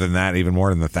more than that, even more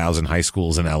than 1,000 high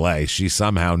schools in LA. She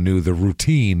somehow knew the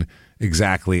routine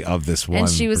exactly of this one. And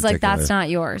she was like, that's not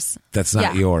yours. That's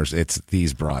not yours. It's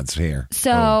these broads here.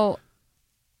 So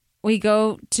we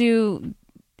go to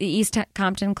the East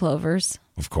Compton Clovers.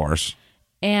 Of course.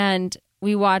 And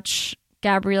we watch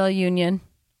Gabrielle Union.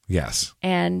 Yes.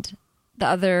 And the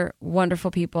other wonderful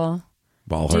people.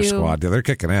 All her squad. They're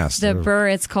kicking ass. The Burr,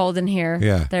 it's cold in here.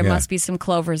 Yeah, there must be some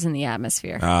clovers in the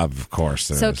atmosphere. Of course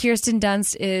there is. Kirsten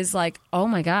Dunst is like, oh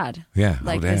my God. Yeah.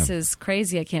 Like, this is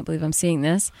crazy. I can't believe I'm seeing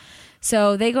this.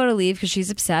 So they go to leave because she's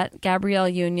upset. Gabrielle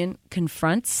Union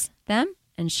confronts them.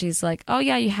 And she's like, oh,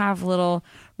 yeah, you have little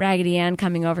Raggedy Ann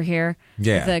coming over here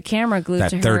with the camera glued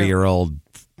to her. That 30-year-old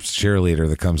cheerleader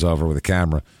that comes over with a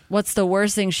camera. What's the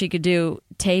worst thing she could do?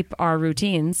 Tape our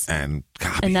routines. And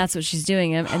copy. And that's what she's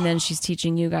doing. And then she's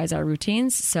teaching you guys our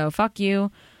routines. So fuck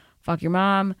you. Fuck your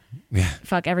mom. Yeah.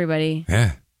 Fuck everybody.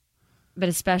 Yeah. But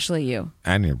especially you.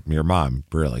 And your mom,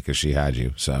 really, because she had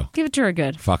you. So give it to her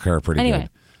good. Fuck her pretty good.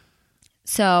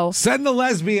 So send the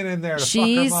lesbian in there to fuck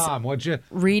her mom, would you?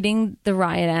 Reading the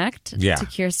Riot Act to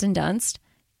Kirsten Dunst.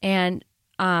 And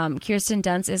Kirsten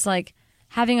Dunst is like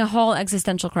having a whole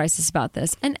existential crisis about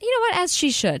this. And you know what? As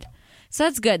she should. So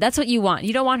that's good. That's what you want.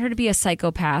 You don't want her to be a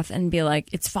psychopath and be like,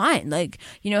 it's fine. Like,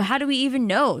 how do we even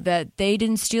know that they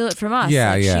didn't steal it from us?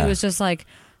 Yeah, She was just like,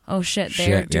 oh, shit,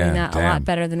 they're doing that a lot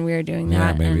better than we're doing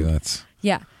that. Yeah, maybe that's...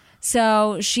 Yeah.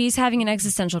 So she's having an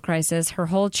existential crisis. Her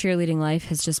whole cheerleading life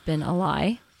has just been a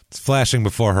lie. It's flashing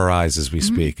before her eyes as we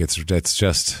speak. It's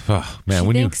just, oh, man.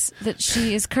 She thinks that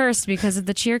she is cursed because of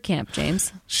the cheer camp,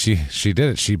 James. She did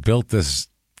it. She built this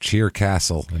cheer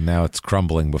castle, and now it's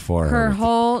crumbling before her. Her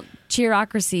whole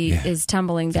cheerocracy is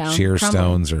tumbling down. Cheer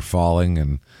stones are falling,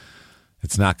 and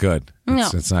it's not good.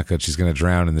 It's not good. She's going to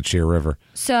drown in the cheer river.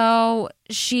 So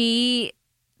she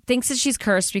thinks that she's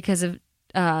cursed because of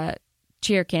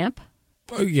cheer camp.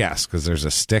 Yes, because there's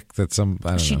a stick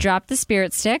that she dropped the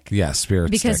spirit stick. Yeah, spirit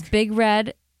stick. Because Big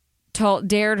Red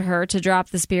dared her to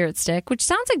drop the spirit stick, which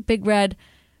sounds like Big Red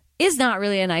is not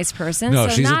really a nice person. No,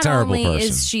 so she's not a terrible only person.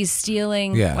 is she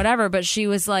stealing whatever, but she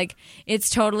was like, it's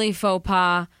totally faux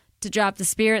pas to drop the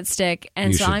spirit stick,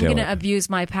 and so I'm going to abuse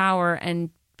my power and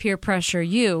peer pressure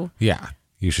you. Yeah,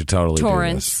 you should totally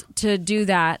Torrance to do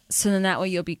that, so then that way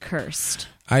you'll be cursed.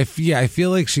 I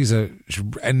feel like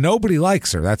and nobody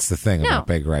likes her. That's the thing about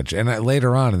Big Reg. And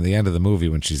later on in the end of the movie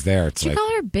when she's there, it's Did you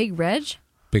call her Big Reg?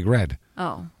 Big Red.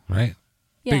 Oh. Right?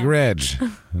 Yeah. Big Reg.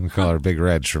 I'm going to call her Big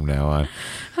Reg from now on.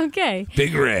 Okay.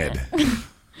 Big Red.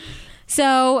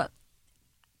 So,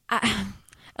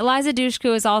 Eliza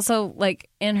Dushku is also like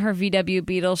in her VW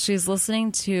Beetle. She's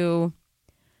listening to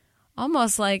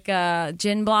almost like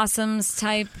Gin Blossoms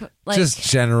type, like just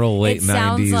general late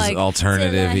 90s like,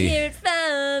 alternative-y.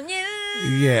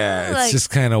 Yeah, it's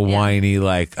just kind of whiny,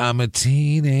 like, I'm a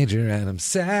teenager and I'm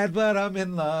sad, but I'm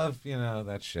in love.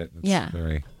 That shit. It's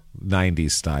very 90s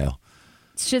style.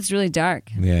 Shit's really dark.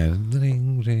 Yeah.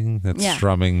 Ding, ding. That's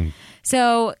strumming.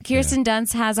 So Kirsten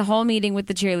Dunst has a whole meeting with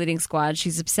the cheerleading squad.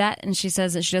 She's upset, and she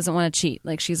says that she doesn't want to cheat.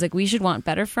 Like, she's like, we should want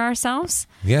better for ourselves.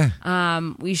 Yeah.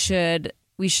 We should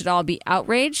all be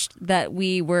outraged that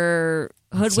we were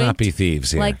hoodwinked. Let's not be thieves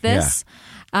here. Like this.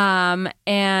 Yeah.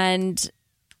 And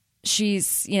she's,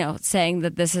 saying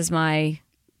that this is my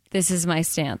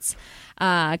stance.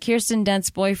 Kirsten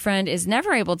Dunst's boyfriend is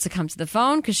never able to come to the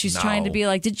phone because she's trying to be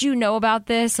like, did you know about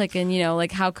this? Like, and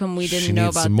like, how come we didn't know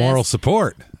about this? She needs some moral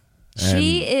support.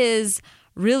 She is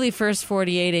really first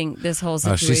 48ing this whole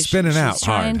situation. She's spinning out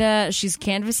hard. She's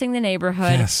canvassing the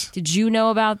neighborhood. Yes. Did you know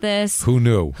about this? Who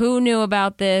knew? Who knew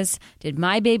about this? Did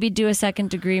my baby do a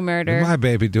second-degree murder? Did my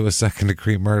baby do a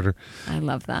second-degree murder? I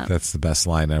love that. That's the best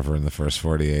line ever in the first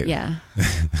 48. Yeah.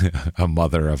 A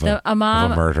mother of a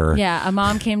murderer. Yeah, a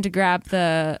mom came to grab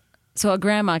a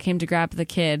grandma came to grab the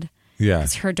kid. Yeah,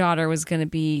 her daughter was going to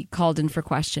be called in for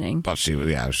questioning. But she was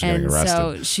getting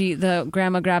arrested. So the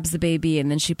grandma grabs the baby,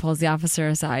 and then she pulls the officer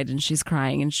aside, and she's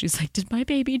crying, and she's like, "Did my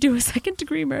baby do a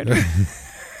second-degree murder?"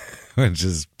 Which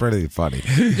is pretty funny.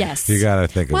 Yes, you got to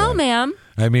think of that. Well, ma'am.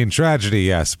 I mean, tragedy,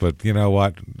 yes, but you know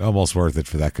what? Almost worth it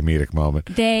for that comedic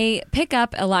moment. They pick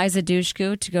up Eliza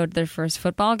Dushku to go to their first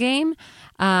football game.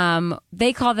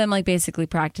 They call them like basically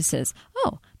practices.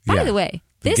 Oh, by the way,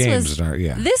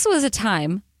 this was a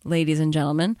time, ladies and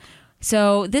gentlemen.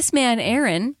 So this man,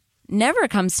 Aaron, never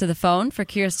comes to the phone for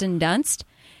Kirsten Dunst.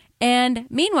 And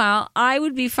meanwhile, I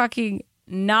would be fucking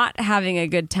not having a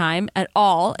good time at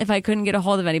all if I couldn't get a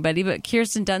hold of anybody. But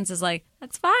Kirsten Dunst is like,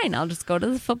 that's fine. I'll just go to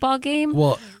the football game.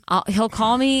 Well, he'll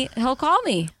call me.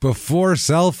 Before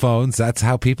cell phones, that's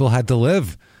how people had to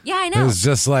live. Yeah, I know. It was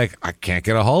just like, I can't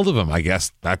get a hold of him. I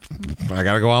guess I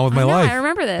got to go on with my life. I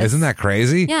remember this. Isn't that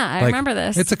crazy? Yeah, I remember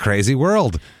this. It's a crazy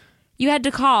world. You had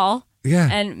to call. Yeah.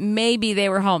 And maybe they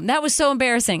were home. That was so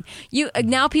embarrassing.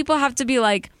 Now people have to be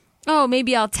like, oh,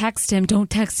 maybe I'll text him. Don't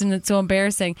text him. It's so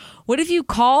embarrassing. What if you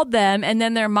called them and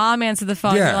then their mom answered the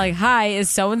phone? Yeah. And you're like, hi, is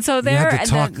so-and-so there? You had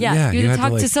to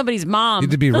talk to somebody's mom. You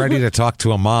had to be ready to talk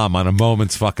to a mom on a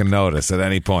moment's fucking notice at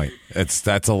any point.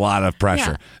 That's a lot of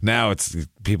pressure. Now it's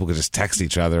people could just text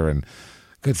each other and.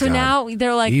 Good so God. Now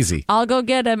they're like, easy. I'll go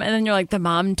get him. And then you're like, the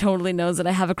mom totally knows that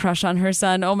I have a crush on her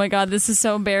son. Oh my God, this is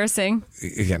so embarrassing.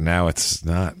 Yeah, now it's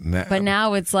not. But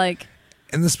now it's like.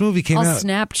 And this movie came I'll out.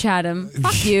 Snapchat him.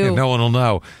 Fuck you. No one will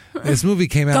know. This movie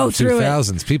came out in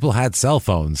 2000s. People had cell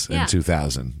phones in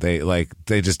 2000.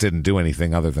 They just didn't do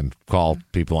anything other than call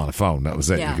people on a phone. That was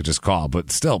it. You could just call.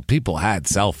 But still, people had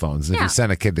cell phones. If you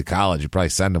sent a kid to college, you probably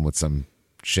send them with some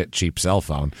shit cheap cell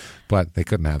phone, but they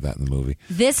couldn't have that in the movie.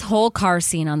 This whole car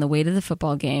scene on the way to the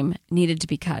football game needed to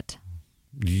be cut.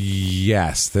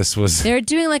 Yes, this was. They're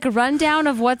doing like a rundown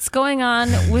of what's going on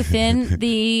within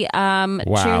the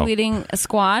cheerleading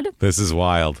squad. This is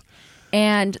wild.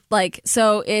 And like,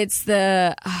 so it's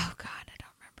the I don't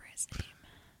remember his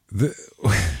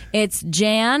name. It's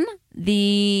Jan,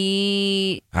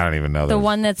 I don't even know the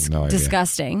one that's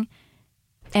disgusting.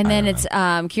 And then it's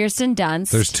Kirsten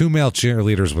Dunst. There's 2 male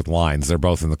cheerleaders with lines. They're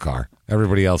both in the car.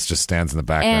 Everybody else just stands in the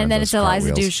background. And then it's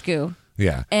Eliza Dushku.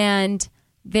 Yeah. And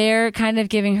they're kind of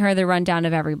giving her the rundown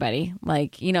of everybody.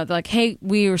 Like, they're like, hey,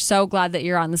 we were so glad that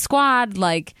you're on the squad.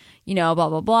 Like, blah,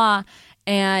 blah, blah.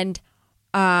 And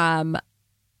the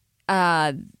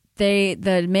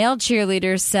male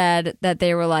cheerleaders said that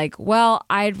they were like, well,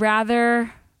 I'd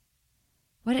rather...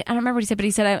 I don't remember what he said, but he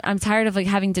said, I'm tired of like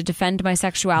having to defend my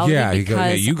sexuality. Yeah,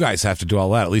 because you guys have to do all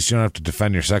that. At least you don't have to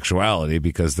defend your sexuality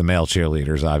because the male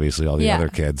cheerleaders, obviously, all the other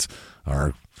kids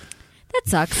are that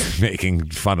sucks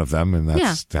making fun of them, and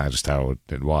that's just how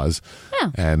it was. Yeah.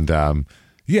 And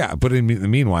but in the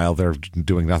meanwhile, they're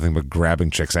doing nothing but grabbing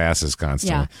chicks' asses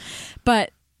constantly. Yeah, but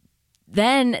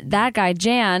then that guy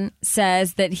Jan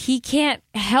says that he can't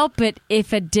help it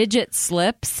if a digit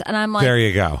slips, and I'm like, there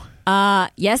you go.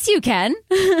 Yes, you can.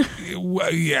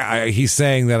 Well, yeah, he's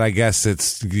saying that I guess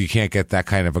you can't get that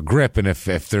kind of a grip, and if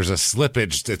there's a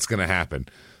slippage, it's going to happen.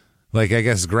 Like, I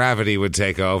guess gravity would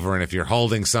take over, and if you're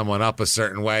holding someone up a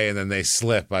certain way and then they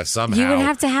slip somehow... You would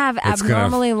have to have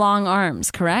abnormally long arms,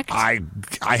 correct? I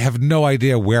have no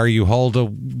idea where you hold a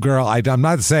girl. I'm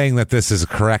not saying that this is a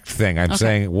correct thing. I'm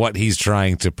saying what he's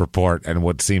trying to purport and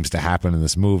what seems to happen in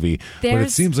this movie. But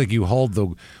it seems like you hold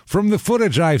from the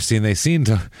footage I've seen, they seem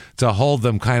to hold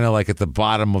them kind of like at the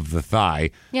bottom of the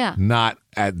thigh. Yeah. Not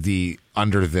at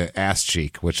under the ass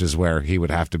cheek, which is where he would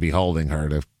have to be holding her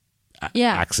to...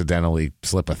 accidentally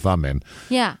slip a thumb in.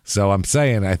 Yeah. So I'm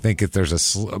saying I think if there's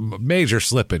a major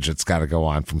slippage, it's got to go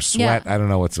on from sweat. I don't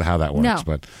know how that works,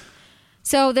 but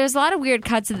so there's a lot of weird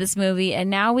cuts of this movie, and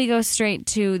now we go straight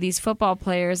to these football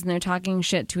players, and they're talking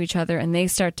shit to each other, and they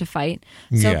start to fight.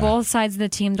 So both sides of the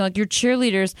team, they're like, your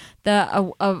cheerleaders,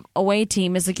 the away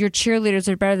team is like, your cheerleaders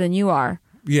are better than you are.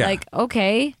 Yeah. Like,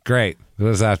 okay. Great. What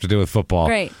does that have to do with football?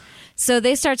 Great. So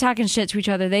they start talking shit to each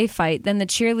other. They fight. Then the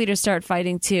cheerleaders start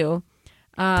fighting too.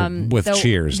 With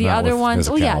cheers, the not other with ones.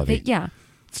 physicality.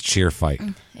 It's a cheer fight.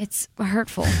 It's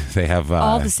hurtful. They have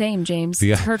all the same, James.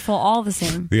 It's hurtful, all the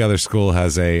same. The other school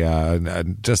has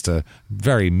just a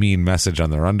very mean message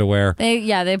on their underwear.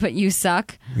 They put "you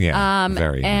suck." Yeah,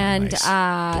 very and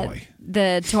nice. Boy.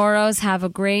 The Toros have a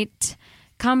great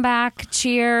comeback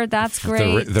cheer. That's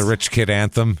great. The rich kid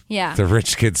anthem. Yeah, the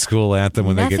rich kid school anthem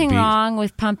when they get beat. Nothing wrong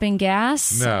with pumping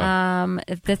gas. No,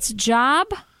 if that's a job.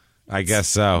 I guess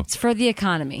so. It's for the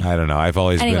economy. I don't know. I've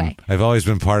always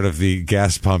been part of the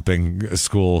gas pumping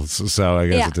school, so I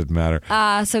guess it didn't matter.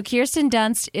 So Kirsten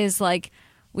Dunst is like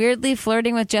weirdly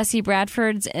flirting with Jesse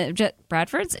Bradford in the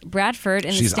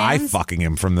stands. She's eye fucking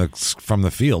him from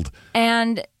the field.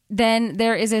 And then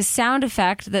there is a sound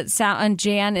effect and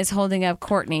Jan is holding up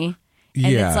Courtney, and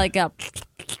it's like a.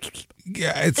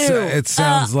 Yeah, it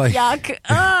sounds like yuck.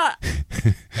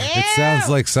 It sounds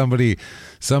like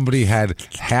somebody had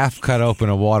half cut open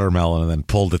a watermelon and then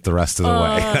pulled it the rest of the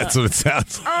way. That's what it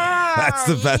sounds like. That's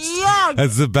the best. Yuck.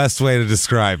 That's the best way to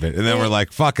describe it. And then we're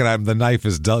like, "Fuck it! The knife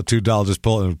is too dull. Just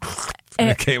pull it." And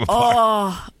it came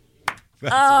apart. You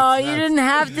didn't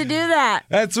have to do that.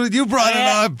 That's what you brought it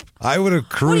up. I would have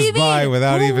cruised by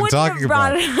without even talking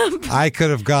about it. I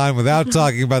could have gone without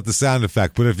talking about the sound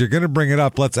effect. But if you're going to bring it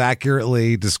up, let's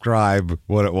accurately describe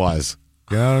what it was.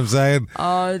 You know what I'm saying?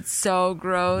 Oh, it's so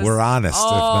gross. We're honest,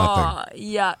 if nothing.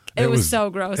 Yuck. It was so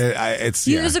gross.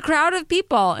 There's a crowd of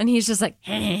people, and he's just like,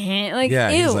 like, ew,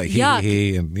 he's like,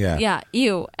 yuck. And Yeah,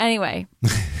 ew. Anyway.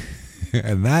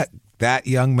 And that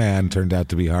young man turned out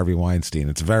to be Harvey Weinstein.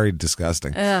 It's very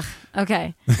disgusting. Ugh.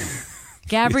 Okay.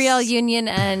 Gabrielle Union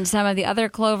and some of the other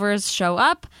Clovers show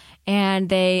up, and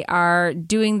they are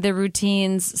doing the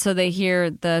routines. So they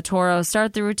hear the Toro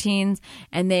start the routines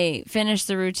and they finish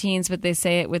the routines, but they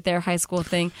say it with their high school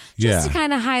thing. Just to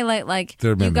kind of highlight, like,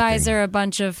 you guys are a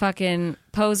bunch of fucking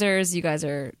posers. You guys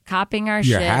are copying our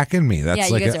shit. You're hacking me.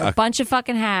 That's like you guys are a bunch of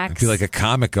fucking hacks. I feel like a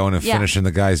comic going and finishing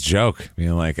the guy's joke.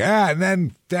 Being like, and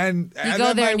then you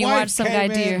go there and you watch some guy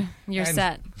do your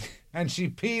set. And she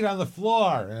peed on the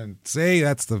floor. And see,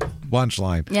 that's the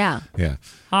punchline. Yeah. Yeah.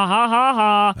 Ha ha ha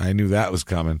ha. I knew that was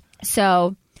coming.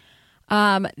 So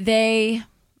they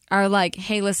are like,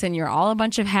 hey, listen, you're all a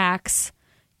bunch of hacks.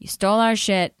 You stole our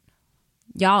shit.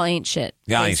 Y'all ain't shit.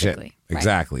 Y'all ain't shit. Right.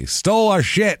 Exactly. Stole our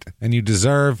shit. And you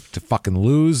deserve to fucking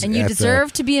lose. And you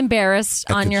deserve to be embarrassed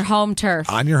on your home turf.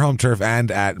 On your home turf and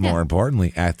more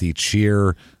importantly, at the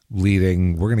cheer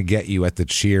leading. We're going to get you at the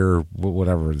cheer,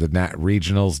 whatever, the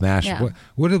regionals, national.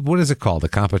 Yeah. What is it called? A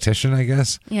competition, I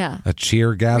guess? Yeah. A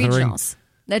cheer gathering? Regionals.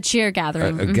 The cheer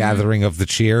gathering. A gathering of the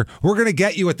cheer. We're going to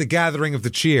get you at the gathering of the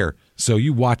cheer. So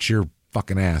you watch your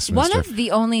fucking ass, mister. One of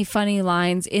the only funny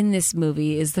lines in this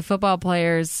movie is the football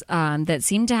players that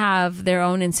seem to have their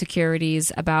own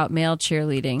insecurities about male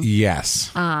cheerleading.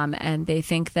 Yes. And they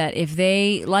think that if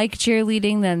they like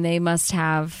cheerleading, then they must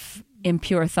have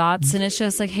impure thoughts. And it's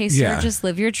just like, hey, sir, just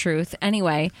live your truth.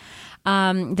 Anyway,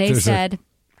 There's said...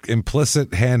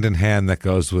 implicit hand in hand that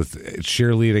goes with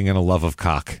cheerleading and a love of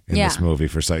cock in this movie.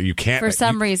 For some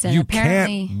reason, you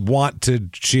apparently can't want to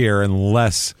cheer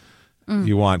unless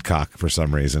you want cock for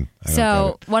some reason.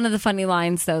 So one of the funny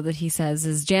lines though that he says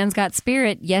is, Jan's got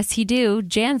spirit. Yes, he do.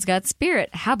 Jan's got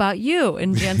spirit. How about you?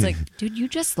 And Jan's like, dude, you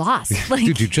just lost. Like,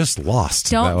 dude, you just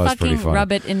lost. Don't fucking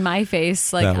rub it in my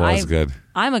face. Like, that was good.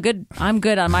 I'm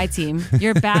good on my team.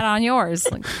 You're bad on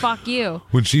yours. Like, fuck you.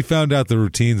 When she found out the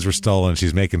routines were stolen,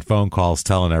 she's making phone calls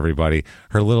telling everybody.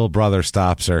 Her little brother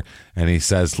stops her and he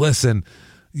says, listen,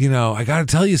 I got to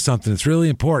tell you something. It's really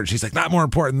important. She's like, not more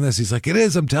important than this. He's like, it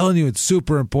is. I'm telling you, it's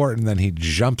super important. And then he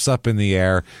jumps up in the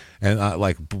air and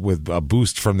like with a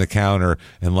boost from the counter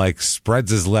and like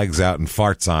spreads his legs out and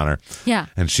farts on her. Yeah.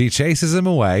 And she chases him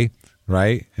away,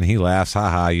 right? And he laughs,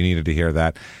 haha, you needed to hear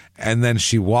that. And then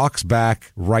she walks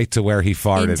back right to where he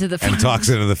farted and talks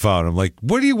into the phone. I'm like,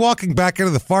 what are you walking back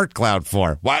into the fart cloud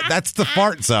for? Why? That's the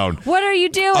fart zone. What are you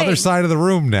doing? Other side of the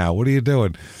room now. What are you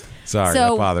doing? Sorry,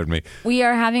 that bothered me. We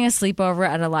are having a sleepover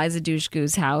at Eliza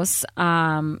Dushku's house.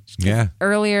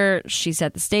 Earlier, she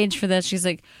set the stage for this. She's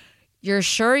like, you're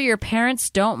sure your parents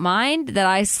don't mind that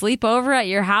I sleep over at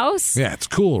your house? Yeah, it's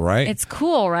cool, right? It's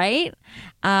cool, right?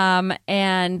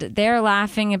 And they're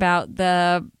laughing about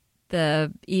the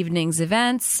evening's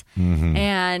events. Mm-hmm.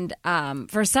 And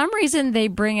for some reason, they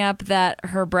bring up that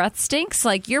her breath stinks.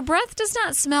 Like, your breath does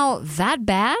not smell that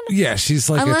bad. Yeah, she's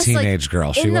like a teenage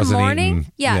girl. She wasn't morning,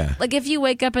 eating. Yeah, like if you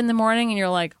wake up in the morning and you're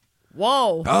like,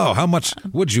 whoa. Oh, how much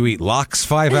would you eat lox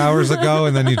 5 hours ago?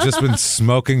 And then you've just been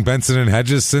smoking Benson and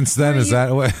Hedges since then?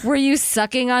 That what? Were you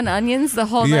sucking on onions the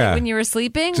whole night when you were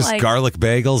sleeping? Just like, garlic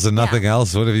bagels and nothing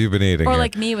else? What have you been eating? Or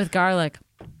like me with garlic.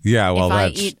 Yeah, well, if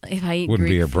I eat wouldn't Greek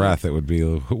be your food. breath. It would be,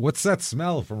 what's that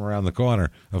smell from around the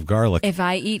corner of garlic? If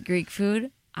I eat Greek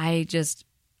food, I just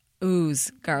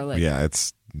ooze garlic. Yeah,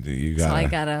 you gotta. So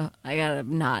I gotta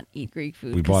not eat Greek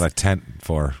food. We bought a tent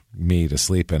for me to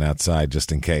sleep in outside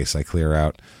just in case I clear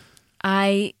out.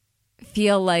 I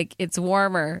feel like it's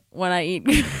warmer when I eat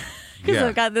because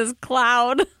I've got this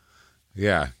cloud.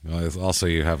 Yeah. Well, also,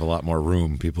 you have a lot more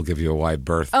room. People give you a wide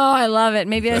berth. Oh, I love it.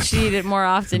 Maybe I should eat it more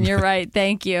often. You're right.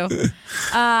 Thank you.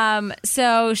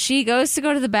 So she goes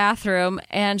to the bathroom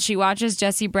and she watches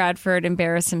Jesse Bradford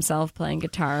embarrass himself playing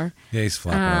guitar. Yeah, he's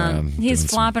flopping around. He's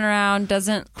flopping around.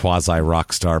 Doesn't quasi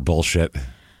rock star bullshit.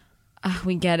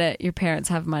 We get it. Your parents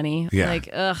have money. Yeah. Like,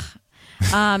 ugh.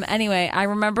 Anyway, I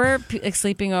remember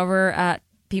sleeping over at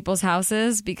people's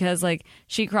houses because like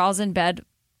she crawls in bed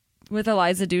with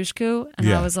Eliza Dushku, and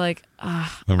I was like,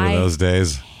 remember those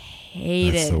days?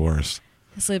 Hated That's the worst.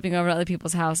 Sleeping over at other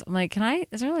people's house. I'm like,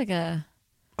 is there like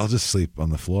I'll just sleep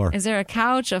on the floor. Is there a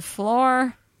couch, a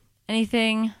floor,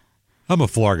 anything? I'm a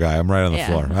floor guy. I'm right on the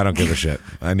floor. I don't give a shit.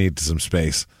 I need some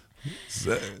space.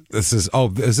 Is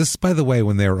this, by the way,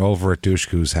 when they were over at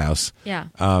Dushku's house? Yeah.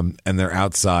 And they're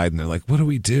outside, and they're like, what do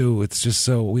we do? It's just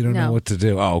so we don't know what to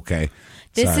do. Oh, okay.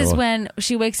 This is when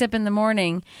she wakes up in the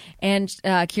morning and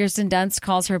Kirsten Dunst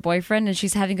calls her boyfriend and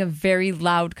she's having a very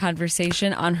loud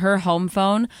conversation on her home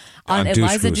phone, on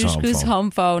Eliza Dushku's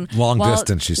home phone. Long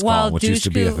distance she's calling, which used to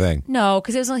be a thing. No,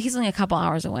 because he's only a couple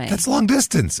hours away. That's long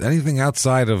distance. Anything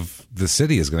outside of the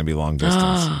city is going to be long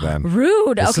distance. Then.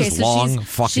 Rude. This is long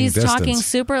fucking she's distance. Talking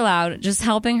super loud, just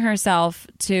helping herself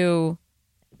to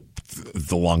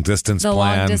the long distance the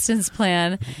plan. long distance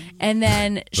plan, and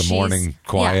then the morning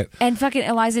quiet. Yeah, and fucking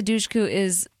Eliza Dushku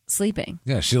is sleeping.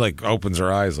 Yeah, she like opens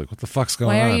her eyes like, what the fuck's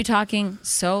going on? Why are you talking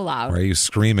so loud? Why are you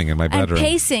screaming in my bedroom? I'm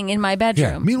pacing in my bedroom.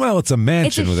 Yeah. Meanwhile, it's a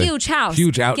mansion it's a with huge house.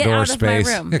 Huge outdoor Get out space.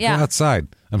 Of my room. Yeah, go outside.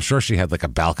 I'm sure she had like a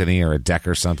balcony or a deck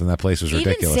or something. That place was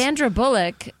ridiculous. Even Sandra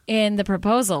Bullock in The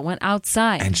Proposal went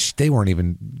outside. And they weren't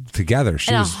even together.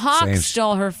 She and was a hawk saying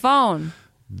stole her phone.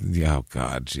 Oh,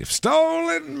 God.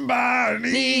 Stolen by an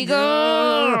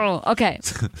eagle. Okay.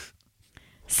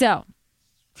 So,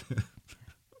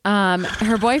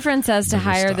 her boyfriend says to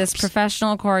hire this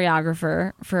professional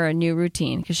choreographer for a new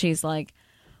routine because she's like,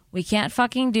 we can't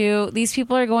fucking do. These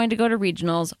people are going to go to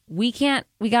regionals. We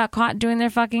got caught doing their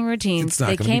fucking routines.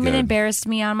 They came and embarrassed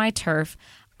me on my turf.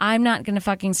 I'm not going to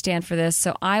fucking stand for this.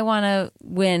 So I want to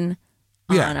win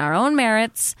on our own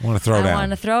merits. I want to throw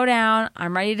down.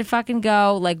 I'm ready to fucking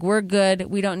go. Like, we're good.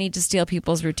 We don't need to steal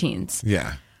people's routines.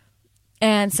 Yeah.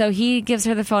 And so he gives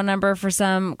her the phone number for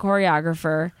some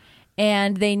choreographer.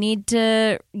 And they need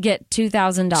to get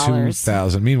 $2,000.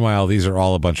 $2,000. Meanwhile, these are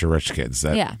all a bunch of rich kids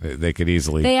that they could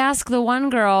easily. They ask the one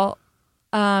girl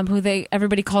who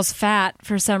everybody calls fat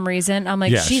for some reason. I'm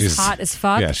like, she's hot as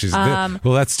fuck. Yeah, she's. Well,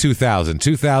 that's 2,000.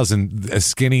 2,000 as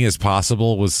skinny as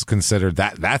possible was considered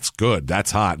that's good.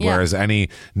 That's hot. Yeah. Whereas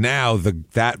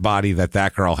that body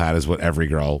that girl had is what every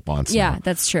girl wants. Yeah, now.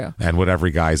 That's true. And what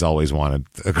every guy's always wanted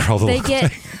a girl to look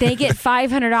like. They get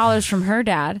 $500 from her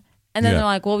dad. And then they're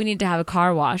like, well, we need to have a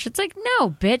car wash. It's like, no,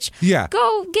 bitch. Yeah.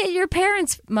 Go get your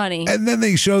parents' money. And then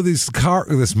they show this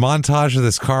montage of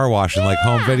this car wash in like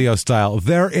home video style.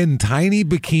 They're in tiny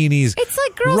bikinis. It's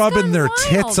like girls rubbing their wild.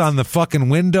 tits on the fucking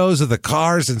windows of the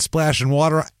cars and splashing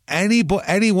water.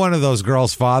 Any one of those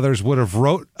girls' fathers would have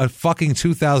wrote a fucking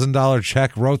 $2,000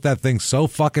 check, wrote that thing so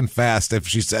fucking fast if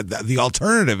she said that the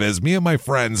alternative is me and my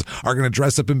friends are going to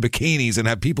dress up in bikinis and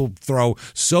have people throw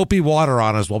soapy water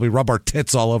on us while we rub our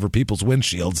tits all over people's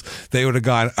windshields. They would have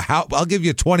gone, I'll give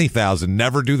you $20,000.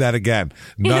 Never do that again.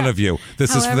 None of you.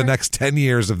 This is for the next 10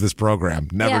 years of this program.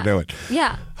 Never do it.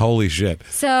 Yeah. Holy shit.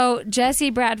 So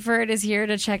Jesse Bradford is here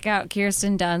to check out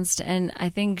Kirsten Dunst, and I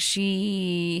think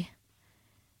she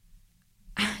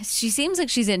seems like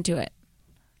she's into it.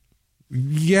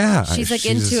 Yeah. She's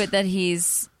into it that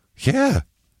he's... Yeah.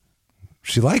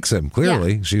 She likes him,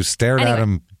 clearly. Yeah. She stared at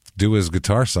him do his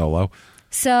guitar solo.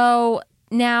 So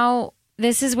now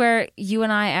this is where you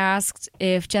and I asked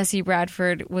if Jesse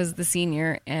Bradford was the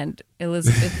senior and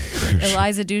Eliza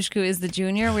Dushku is the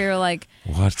junior. We were like,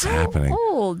 what's happening?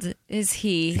 How old is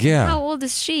he? Yeah. How old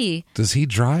is she? Does he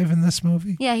drive in this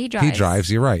movie? Yeah, he drives. He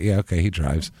drives. You're right. Yeah, okay, he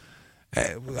drives.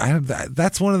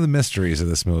 That's one of the mysteries of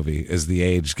this movie is the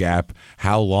age gap,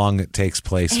 how long it takes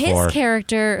place for. His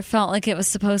character felt like it was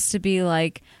supposed to be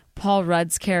like Paul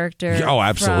Rudd's character. Oh,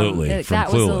 absolutely. That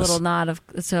Clueless. Was a little nod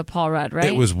to Paul Rudd, right?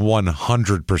 It was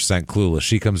 100% Clueless.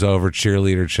 She comes over,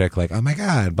 cheerleader chick, like, oh my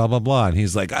God, blah, blah, blah. And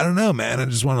he's like, I don't know, man. I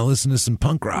just want to listen to some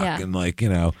punk rock and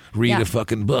read a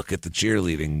fucking book at the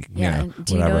cheerleading. Yeah.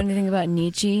 Do you know anything about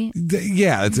Nietzsche?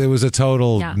 Yeah, it was a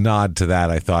total nod to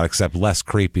that, I thought, except less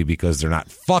creepy because they're not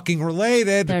fucking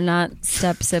related. They're not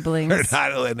step siblings. They're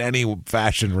not in any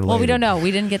fashion related. Well, we don't know. We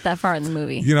didn't get that far in the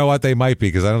movie. You know what? They might be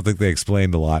because I don't think they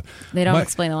explained a lot. They don't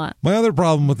explain a lot. My other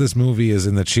problem with this movie is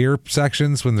in the cheer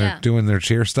sections when they're doing their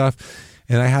cheer stuff.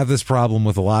 And I have this problem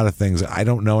with a lot of things. I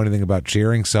don't know anything about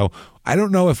cheering, so I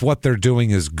don't know if what they're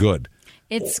doing is good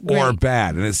or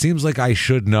bad. And it seems like I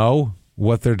should know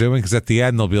what they're doing because at the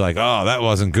end they'll be like, oh, that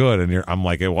wasn't good. And I'm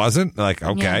like, it wasn't? Like,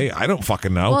 okay, I don't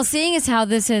fucking know. Well, seeing as how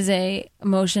this is a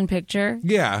motion picture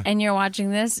and you're watching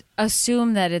this,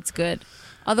 assume that it's good.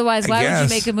 Otherwise, why would you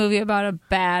make a movie about a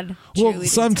bad cheerleading? Well,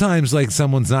 sometimes like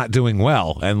someone's not doing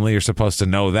well, and you're supposed to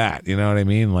know that. You know what I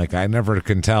mean? Like I never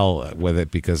can tell with it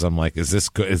because I'm like, is this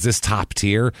good? Is this top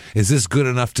tier? Is this good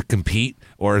enough to compete,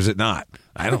 or is it not?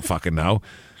 I don't fucking know.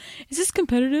 Is this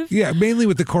competitive? Yeah, mainly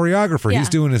with the choreographer. He's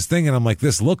doing his thing, and I'm like,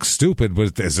 this looks stupid,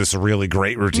 but is this a really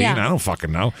great routine? I don't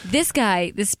fucking know. This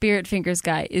guy, this Spirit Fingers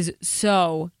guy, is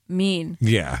so mean.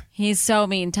 Yeah. He's so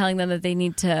mean, telling them that they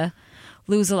need to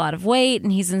lose a lot of weight,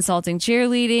 and he's insulting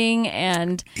cheerleading,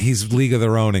 and he's League of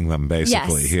Their Owning them,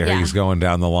 basically. Yes, He's going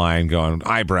down the line, going,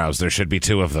 eyebrows, there should be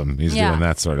two of them. He's doing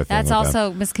that sort of thing. That's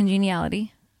also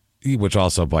miscongeniality. Which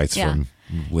also bites from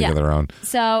League of Their Own.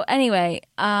 So anyway,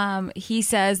 he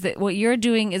says that what you're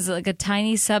doing is like a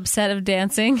tiny subset of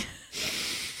dancing.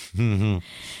 Mm-hmm.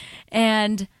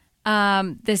 And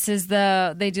this is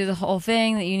they do the whole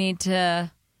thing that you need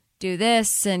to do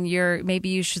this, and maybe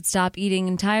you should stop eating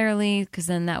entirely, because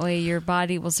then that way your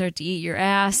body will start to eat your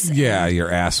ass. Yeah,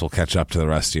 your ass will catch up to the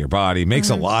rest of your body. Makes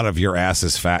a lot of your ass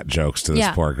is fat jokes to this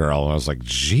poor girl. And I was like,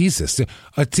 Jesus.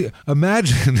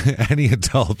 Imagine any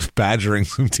adult badgering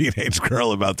some teenage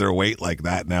girl about their weight like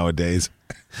that nowadays.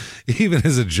 Even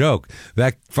as a joke,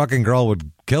 that fucking girl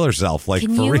would kill herself. Like,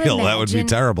 for real, that would be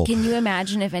terrible. Can you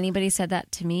imagine if anybody said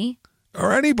that to me?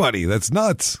 Or anybody? That's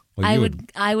nuts. Well,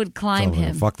 I would climb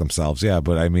him. Fuck themselves, yeah.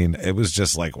 But I mean, it was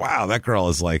just like, wow, that girl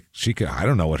is like, she could. I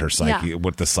don't know what her psyche,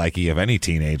 what the psyche of any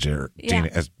teenager,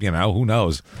 who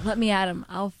knows? Let me at him.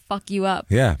 I'll fuck you up.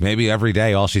 Yeah, maybe every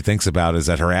day all she thinks about is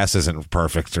that her ass isn't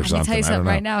perfect or something. I'll tell you something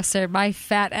right now, sir. My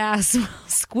fat ass will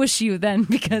squish you then,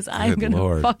 because I'm going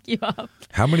to fuck you up.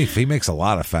 How many? He makes a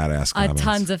lot of fat ass comments.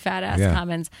 Tons of fat ass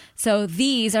comments. So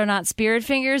these are not spirit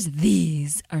fingers.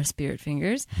 These are spirit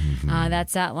fingers.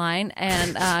 That's that line.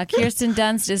 And Kirsten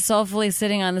Dunst is soulfully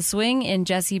sitting on the swing in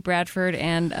Jesse Bradford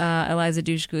and Eliza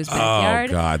Dushku's backyard.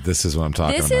 Oh, God. This is what I'm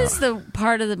talking about. This is the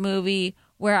part of the movie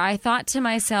where I thought to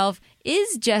myself,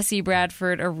 is Jesse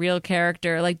Bradford a real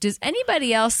character? Like, does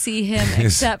anybody else see him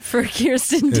except for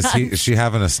Kirsten Dunst? Is she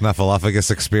having a snuffleupagus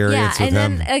experience with him? Yeah,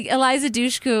 and then Eliza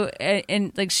Dushku,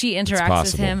 and like, she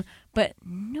interacts with him, but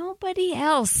nobody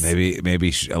else.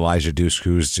 Maybe Eliza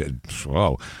Dushku's.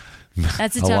 Whoa.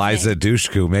 That's a tough Eliza thing.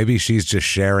 Dushku. Maybe she's just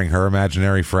sharing her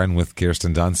imaginary friend with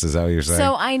Kirsten Dunst. Is that what you're saying?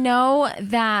 So I know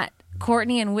that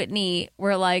Courtney and Whitney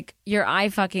were like, "You're eye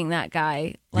fucking that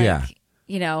guy." Like,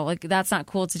 like, that's not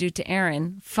cool to do to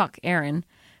Aaron. Fuck Aaron.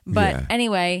 But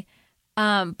anyway,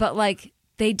 but like,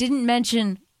 they didn't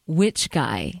mention which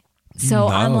guy. So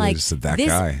I'm like,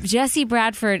 guy. Jesse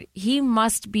Bradford, he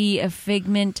must be a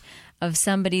figment of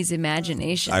somebody's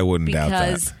imagination. I wouldn't doubt that.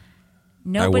 Because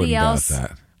nobody else. Doubt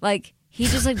that. Like, he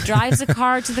just like drives a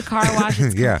car to the car wash.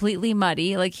 It's completely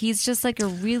muddy. Like, he's just like a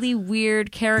really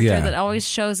weird character that always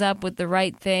shows up with the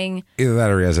right thing. Either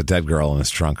that or he has a dead girl in his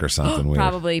trunk or something weird.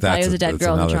 Probably has a dead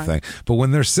girl in the trunk. Thing. But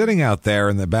when they're sitting out there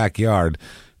in the backyard,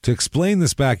 to explain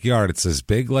this backyard, it's this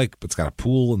big, like, it's got a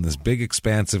pool and this big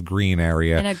expansive green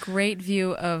area. And a great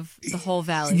view of the whole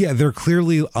valley. Yeah, they're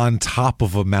clearly on top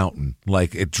of a mountain.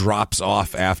 Like, it drops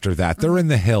off after that. They're in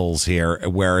the hills here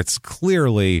where it's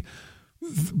clearly...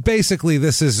 Basically,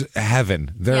 this is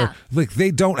heaven. They're like,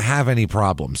 they don't have any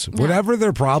problems. No. Whatever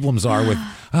their problems are with,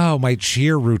 my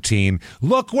cheer routine.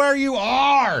 Look where you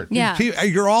are. Yeah.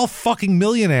 You're all fucking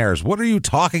millionaires. What are you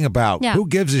talking about? Yeah. Who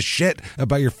gives a shit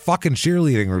about your fucking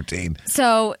cheerleading routine?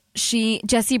 So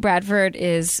Jesse Bradford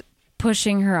is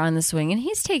pushing her on the swing, and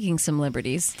he's taking some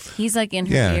liberties. He's like in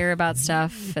her ear about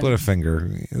stuff. Put a finger.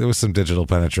 There was some digital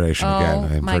penetration again.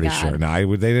 I'm pretty sure.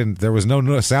 No, they didn't. There was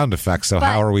no sound effects. So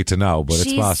how are we to know? But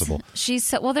it's possible.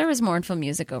 There was mournful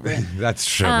music over it. That's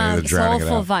true. Maybe they're drowning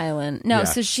soulful it out. violin. No,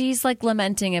 so she's like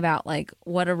lamenting about like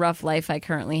what a rough life I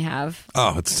currently have.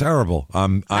 Oh, it's terrible.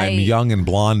 I'm young and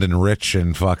blonde and rich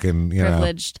and fucking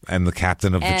privileged. And the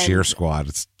captain of the cheer squad.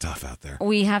 It's tough out there.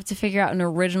 We have to figure out an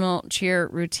original cheer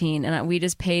routine. And we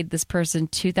just paid this person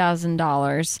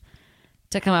 $2,000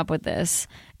 to come up with this.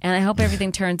 And I hope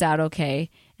everything turns out okay.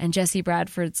 And Jesse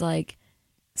Bradford's like,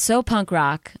 so punk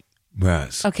rock.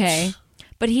 Yes. Okay.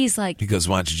 But he's like... He goes,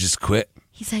 why don't you just quit?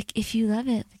 He's like, if you love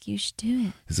it, like, you should do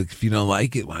it. He's like, if you don't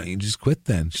like it, why don't you just quit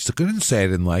then? She's like, I didn't say I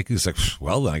didn't like it. He's like,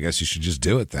 well, then I guess you should just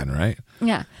do it then, right?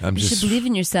 Yeah. You should believe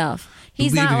in yourself.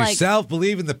 Believe in yourself,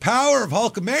 believe in the power of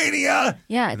Hulkamania.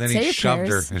 Yeah. And then he shoved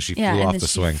her and she flew off the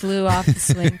swing. Flew off the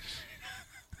swing.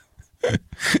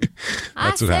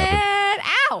 That's what happened.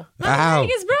 Ow! My leg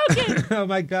is broken. Oh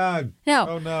my God. No.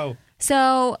 Oh no.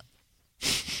 So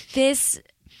this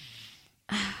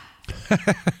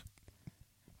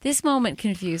moment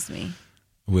confused me.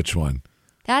 Which one?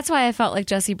 That's why I felt like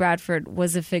Jesse Bradford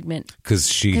was a figment. Because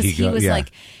he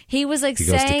was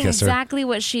saying exactly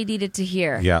what she needed to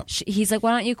hear. Yeah. He's like,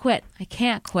 why don't you quit? I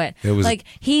can't quit.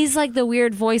 He's like the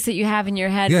weird voice that you have in your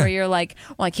head where you're like,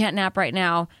 well, I can't nap right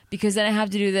now because then I have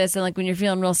to do this. And like when you're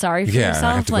feeling real sorry for yourself.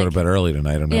 I have to go to bed early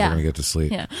tonight. I'm never going to get to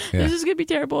sleep. Yeah. This is going to be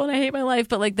terrible and I hate my life.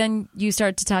 But like then you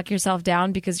start to talk yourself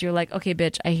down because you're like, okay,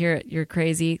 bitch, I hear it. You're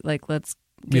crazy. Like, let's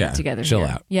get it together. Chill here.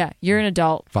 out. Yeah. You're an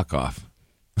adult. Fuck off.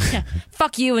 Yeah.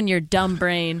 Fuck you and your dumb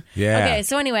brain. Yeah. Okay,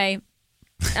 so anyway,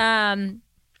 we're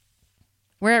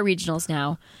at regionals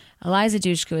now. Eliza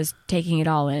Dushku is taking it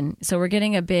all in. So we're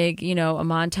getting a big, a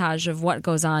montage of what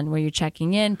goes on where you're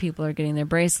checking in. People are getting their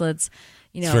bracelets.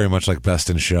 It's very much like Best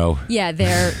in Show. Yeah,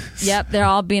 they're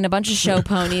all being a bunch of show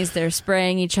ponies. They're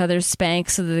spraying each other's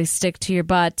Spanx so that they stick to your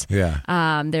butt.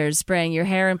 Yeah. They're spraying your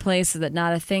hair in place so that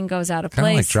not a thing goes out of place.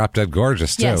 Kind of like Drop Dead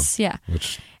Gorgeous, too. Yes, yeah.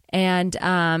 And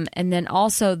then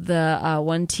also the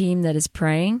one team that is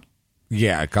praying,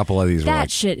 Yeah, a couple of these were That like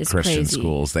shit is Christian crazy.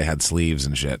 schools. They had sleeves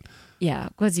and shit. Yeah,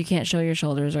 because you can't show your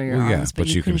shoulders or your arms, but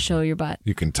you can show your butt.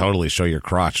 You can totally show your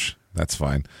crotch. That's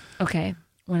fine. Okay.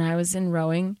 When I was in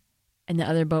rowing and the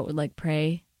other boat would like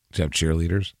pray. Did you have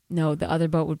cheerleaders? No, the other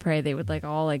boat would pray. They would like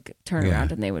all like turn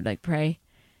around and they would like pray.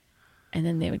 And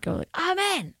then they would go like,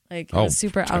 Amen. Like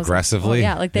super aggressively?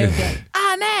 Like they would be like,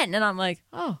 Amen. And I'm like,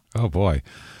 oh. Oh boy.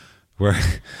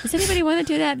 Does anybody want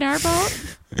to do that in our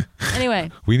boat? Anyway.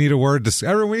 We need a word to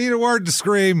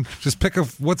scream. Just pick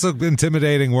what's an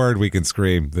intimidating word we can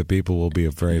scream that people will be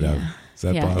afraid of. Is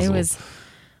that possible? It was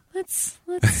let's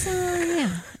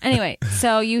Anyway,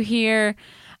 so you hear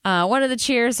one of the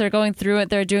cheers, they're going through it,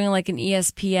 they're doing like an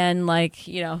ESPN, like,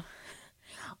 you know,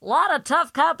 a lot of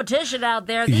tough competition out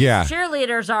there. These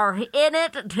cheerleaders are in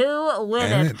it to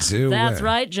win it. That's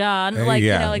right, John. Like,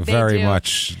 you know, like they very do.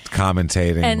 much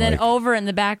commentating. And then over in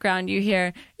the background, you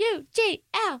hear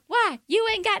UGLY. You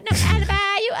ain't got no alibi.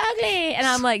 You ugly. And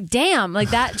I'm like, damn. Like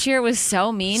that cheer was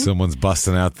so mean. Someone's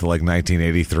busting out the like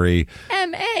 1983.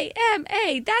 M-A.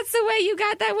 That's the way you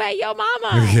got that way, yo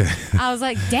mama. I was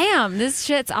like, damn, this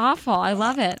shit's awful. I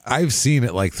love it. I've seen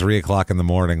it like 3 o'clock in the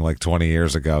morning, like 20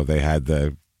 years ago. They had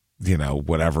the, you know,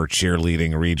 whatever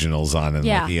cheerleading regionals on in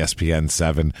like ESPN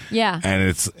 7. Yeah. And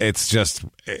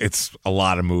it's a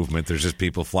lot of movement. There's just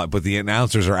people fly, but the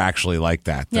announcers are actually like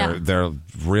that. They're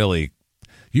really,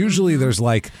 usually there's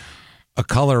like a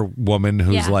color woman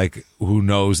who's like, who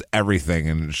knows everything.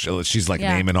 And she's like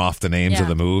naming off the names of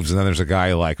the moves. And then there's a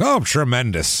guy like, oh,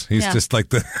 tremendous. He's just like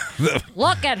the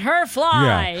look at her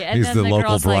fly. Yeah, and he's then the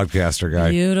local broadcaster guy.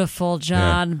 Beautiful,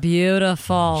 John.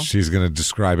 Beautiful. She's going to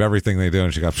describe everything they do.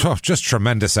 And she goes, oh, just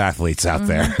tremendous athletes out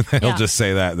there. He'll just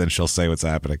say that. And then she'll say what's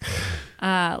happening.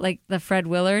 Like the Fred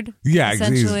Willard. Yeah,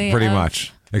 essentially, pretty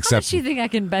much. Except, how much do you think I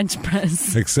can bench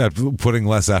press? Except putting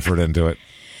less effort into it.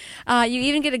 You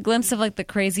even get a glimpse of like the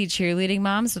crazy cheerleading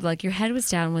moms with like your head was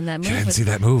down when that move. I didn't see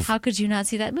that move. How could you not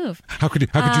see that move? How could you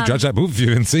judge that move if you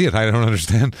didn't see it? I don't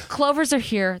understand. Clovers are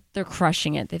here. They're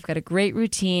crushing it. They've got a great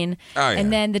routine. Oh, yeah.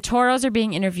 And then the Toros are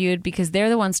being interviewed because they're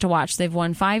the ones to watch. They've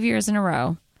won 5 years in a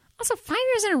row. Also 5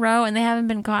 years in a row, and they haven't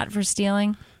been caught for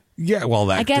stealing. Yeah, well,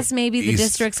 I guess maybe the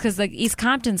districts, because like East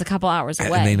Compton's a couple hours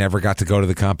away, and they never got to go to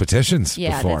the competitions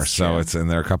before, that's so true. it's and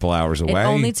they're a couple hours away. It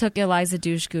only took Eliza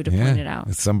Dushku to point it out.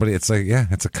 It's somebody. It's like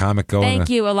it's a comic going. Thank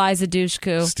you, Eliza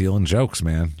Dushku. Stealing jokes,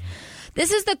 man.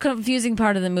 This is the confusing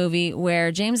part of the movie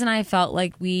where James and I felt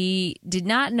like we did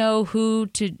not know who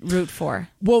to root for.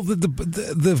 Well,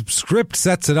 the script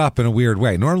sets it up in a weird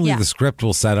way. Normally, the script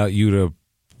will set out you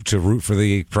to root for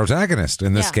the protagonist.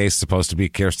 In this case, supposed to be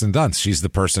Kirsten Dunst. She's the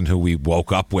person who we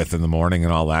woke up with in the morning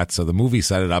and all that. So the movie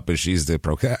set it up as she's the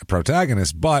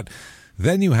protagonist. But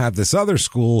then you have this other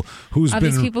school who's been...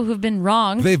 these people who've been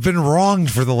wronged. They've been wronged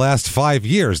for the last 5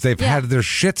 years. They've had their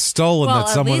shit stolen that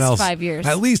someone else... at least 5 years.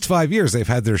 At least 5 years. They've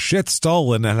had their shit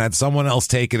stolen and had someone else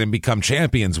take it and become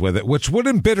champions with it, which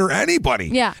wouldn't embitter anybody.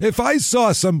 Yeah. If I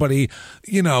saw somebody,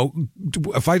 you know,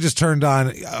 if I just turned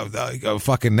on a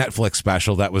fucking Netflix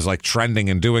special that was like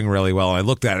trending and doing really well and I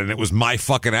looked at it and it was my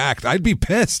fucking act, I'd be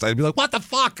pissed. I'd be like, what the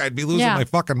fuck? I'd be losing my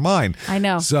fucking mind. I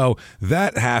know. So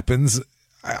that happens.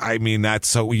 I mean, that's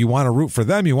so you want to root for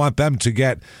them. You want them to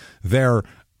get their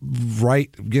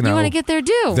right, you want to get their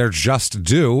due. Their just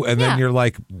due. And then you're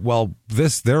like, well,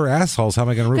 they're assholes. How am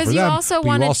I going to root for them?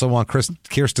 You also want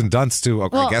Kirsten Dunst to,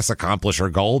 I guess, accomplish her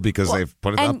goal because they've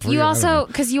put it up for you. And you also,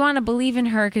 because you want to believe in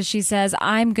her because she says,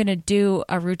 I'm going to do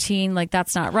a routine. Like,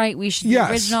 that's not right. We should be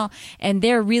original. And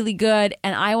they're really good.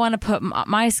 And I want to put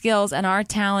my skills and our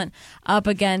talent up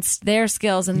against their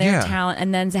skills and their talent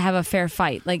and then to have a fair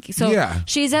fight. Like, so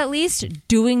she's at least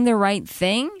doing the right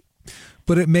thing.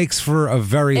 But it makes for a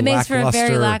very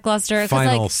lackluster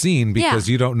final scene because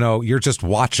you don't know. You're just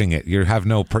watching it. You have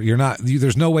no. You're not.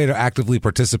 There's no way to actively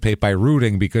participate by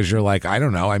rooting because you're like, I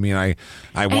don't know. I mean, I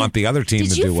want the other team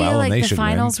to do well, and they should win.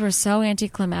 The finals were so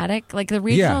anticlimactic. Like the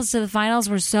regionals to the finals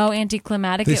were so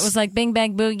anticlimactic. It was like bing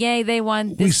bang boo, yay, they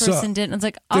won. This person didn't. It's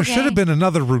like there should have been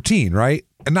another routine, right?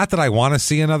 And not that I want to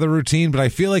see another routine, but I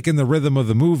feel like in the rhythm of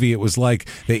the movie, it was like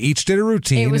they each did a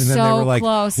routine, and then they were like,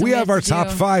 we have our top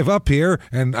 5 up here.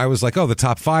 And I was like, oh, the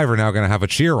top 5 are now going to have a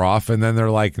cheer off. And then they're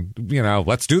like, you know,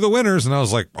 let's do the winners. And I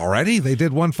was like, already? They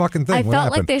did one fucking thing. I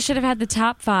felt like they should have had the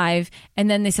top 5. And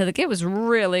then they said, like, it was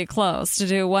really close to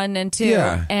do 1 and 2.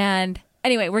 Yeah. And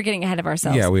anyway, we're getting ahead of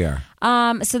ourselves. Yeah, we are.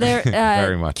 So they're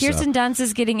very much Kirsten Dunst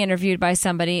is getting interviewed by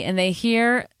somebody, and they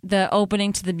hear the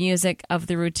opening to the music of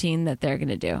the routine that they're going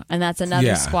to do, and that's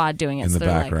another squad doing it. In so the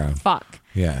they're background. like, "Fuck."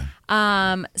 Yeah.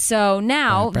 So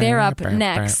now they're up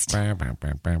next. That's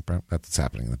what's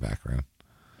happening in the background.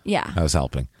 Yeah. I was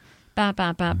helping.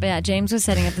 Yeah, James was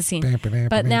setting up the scene.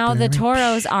 But now the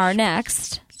Toros are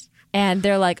next. And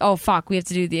they're like, oh, fuck, we have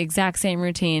to do the exact same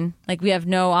routine. Like, we have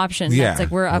no option. Yeah. It's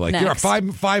like, we're up next.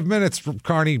 You're 5 minutes from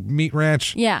Kearney Meat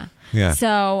Ranch. Yeah.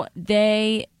 So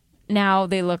they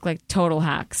look like total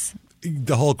hacks.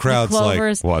 The whole crowd's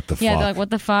like, what the fuck? Yeah, they're like,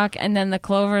 what the fuck? And then the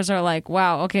Clovers are like,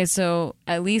 wow, okay, so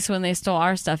at least when they stole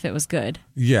our stuff, it was good.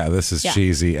 Yeah, this is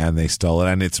cheesy, and they stole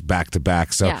it, and it's back to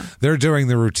back. So they're doing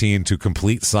the routine to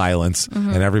complete silence,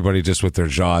 and everybody just with their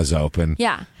jaws open.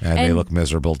 Yeah. And they look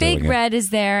miserable doing it. Big Red is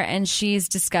there, and she's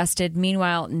disgusted.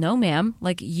 Meanwhile, no, ma'am.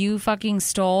 Like, you fucking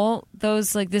stole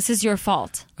those. Like, this is your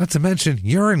fault. Not to mention,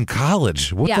 you're in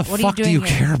college. What the fuck do you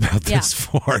care about this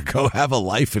for? Go have a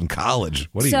life in college.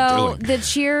 What are you doing?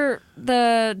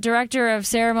 The director of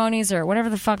ceremonies, or whatever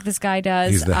the fuck this guy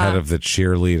does. He's the head of the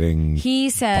cheerleading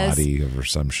body or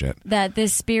some shit. That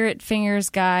this Spirit Fingers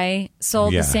guy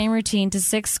sold the same routine to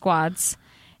 6 squads,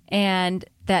 and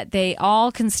that they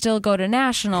all can still go to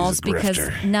nationals because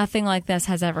nothing like this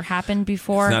has ever happened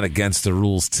before. It's not against the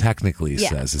rules technically, he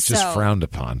says. It's just frowned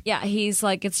upon. Yeah, he's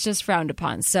like, it's just frowned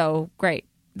upon. So, great.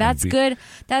 That's good.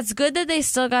 That's good that they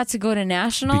still got to go to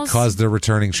nationals. Because they're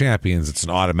returning champions, it's an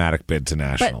automatic bid to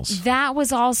nationals. But that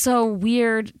was also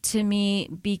weird to me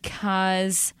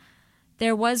because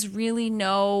there was really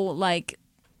no,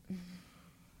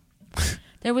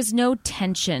 there was no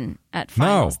tension at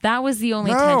finals. That was the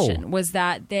only tension, was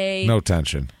that they... No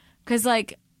tension. Because,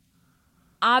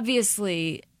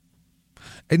 obviously...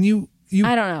 And you...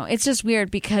 I don't know. It's just weird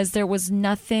because there was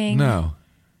nothing... No.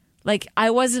 I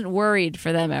wasn't worried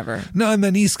for them ever. No, and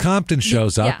then East Compton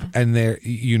shows up, and they're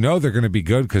going to be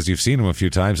good because you've seen them a few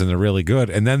times, and they're really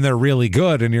good. And then they're really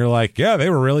good, and you're like, yeah,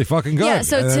 they were really fucking good. Yeah,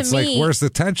 so and to it's me, where's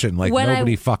the tension?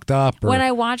 Nobody fucked up. When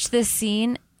I watched this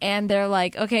scene, and they're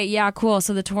like, okay, yeah, cool.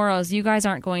 So the Toros, you guys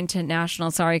aren't going to national,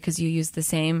 sorry, because you used the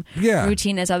same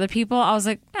routine as other people. I was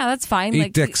like, yeah, that's fine.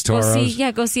 Eat dicks, Toros.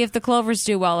 Go see if the Clovers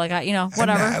do well.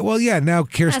 Whatever. Now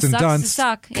Kirsten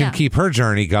Dunst can keep her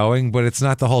journey going, but it's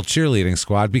not the whole cheerleading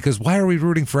squad, because why are we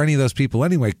rooting for any of those people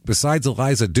anyway? Besides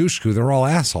Eliza Dushku, they're all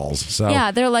assholes. So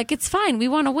yeah, they're like, it's fine. We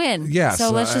want to win. Yeah,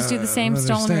 so let's just do the same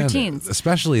stolen routines.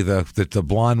 Especially the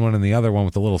blonde one and the other one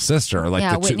with the little sister.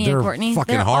 Whitney and Courtney.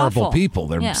 Fucking they're horrible awful. people.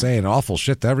 They're saying awful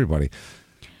shit to everybody.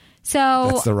 So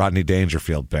that's the Rodney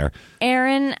Dangerfield pair.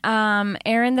 Aaron,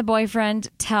 the boyfriend,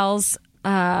 tells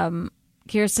Kirsten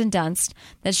Dunst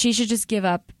that she should just give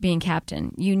up being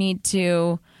captain. You need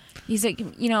to. He's like,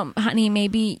 honey,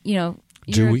 maybe do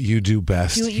what you do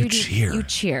best. You cheer. You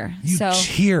cheer. You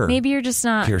cheer. Maybe you're just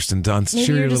not Kirsten Dunst.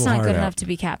 Maybe you're just not good enough out. To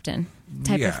be captain.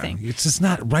 Type of thing. It's just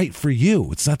not right for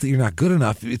you. It's not that you're not good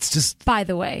enough. It's just. By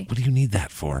the way, what do you need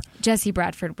that for? Jesse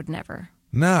Bradford would never.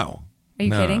 No. Are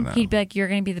you kidding? No. He'd be like, you're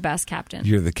going to be the best captain.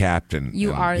 You're the captain.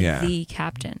 You are the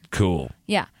captain. Cool.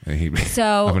 Yeah.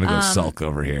 So I'm going to go sulk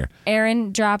over here.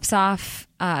 Aaron drops off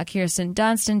Kirsten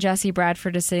Dunst, and Jesse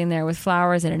Bradford is sitting there with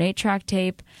flowers and an 8-track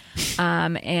tape.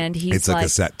 And he's It's a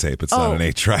cassette tape. It's not an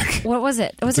 8-track. What was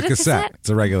it? Was it a cassette? It's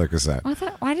a regular cassette.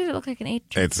 Why did it look like an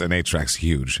 8-track? It's an 8-track's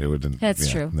huge. It wouldn't. That's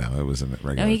true. No, it wasn't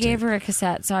regular. No, he gave her a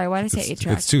cassette. Sorry, why did I say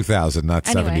 8-track? It's 2000, not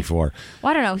 74.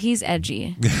 Well, I don't know. He's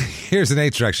edgy. Here's an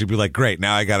 8-track. She'd be like, great,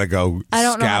 now I got to go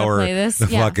scour the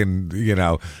fucking,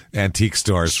 antique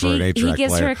stores for an 8-track player. He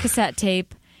gives her a cassette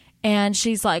tape. And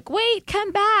she's like, wait,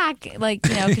 come back.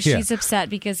 Because she's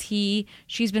upset because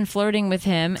she's been flirting with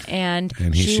him, and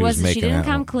she didn't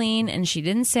come clean, and she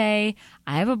didn't say,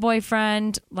 I have a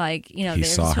boyfriend. He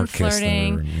saw her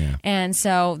flirting. And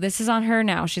so this is on her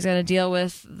now. She's got to deal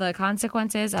with the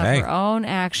consequences of her own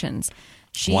actions.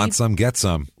 She want some, get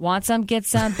some. Want some, get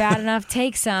some. Bad enough,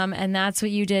 take some. And that's what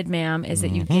you did, ma'am, is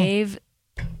that you gave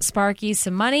Sparky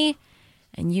some money.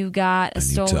 And you got a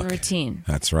stolen routine.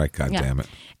 That's right. God damn it.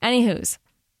 Anywho's.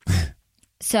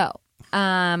 So,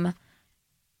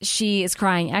 she is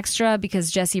crying extra because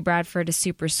Jesse Bradford is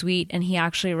super sweet, and he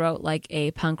actually wrote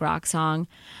a punk rock song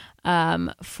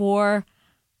for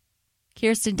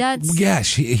Kirsten Dunst. Yeah,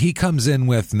 he comes in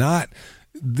with not.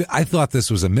 I thought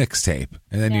this was a mixtape,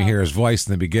 and then you hear his voice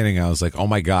in the beginning. I was like, "Oh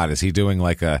my god, is he doing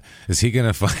is he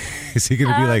gonna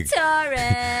be like?"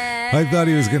 I thought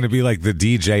he was going to be like the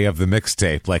DJ of the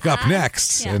mixtape, up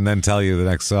next, and then tell you the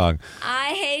next song.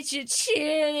 I hate your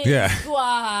cheerleading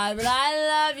squad, but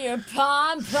I love your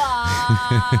pom-poms.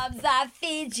 I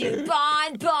feed you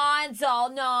bonbons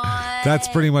all night. That's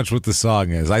pretty much what the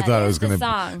song is. I thought it was going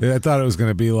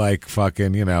to be like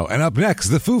fucking, and up next,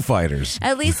 the Foo Fighters.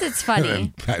 At least it's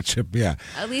funny. Yeah.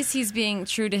 At least he's being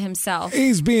true to himself.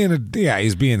 He's being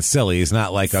silly. He's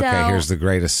not like, okay, here's the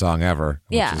greatest song ever,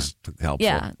 which is helpful.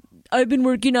 Yeah. I've been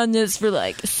working on this for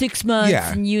like 6 months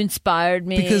and you inspired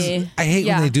me. Because I hate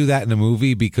when they do that in a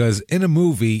movie, because in a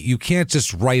movie, you can't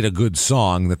just write a good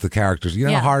song that the characters, you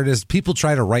know how hard it is? People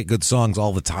try to write good songs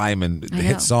all the time, and the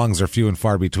hit songs are few and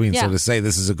far between. So to say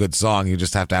this is a good song, you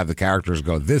just have to have the characters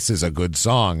go, this is a good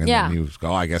song. And then you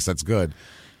go, I guess that's good.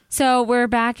 So we're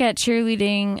back at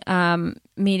cheerleading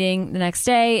meeting the next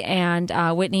day, and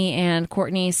Whitney and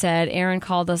Courtney said, Aaron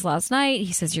called us last night.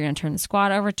 He says, you're going to turn the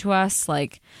squad over to us.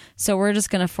 Like, so we're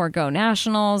just going to forego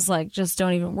nationals. Like, just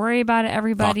don't even worry about it,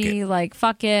 everybody.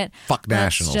 Fuck it. Fuck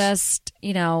nationals. Just,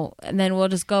 and then we'll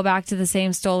just go back to the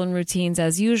same stolen routines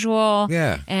as usual.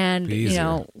 Yeah. And,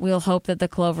 we'll hope that the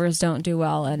Clovers don't do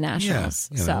well at nationals.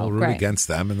 Yeah. So we'll root against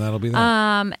them, and that'll be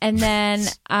that. And then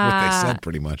what they said,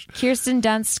 pretty much. Kirsten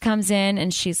Dunst comes in,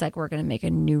 and she's like, we're going to make a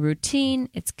new routine.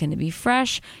 It's going to be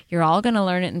fresh. You're all going to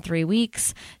learn it in 3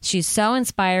 weeks. She's so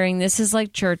inspiring. This is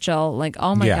like Churchill. Like,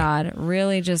 oh my God,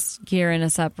 really just gearing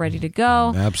us up, ready to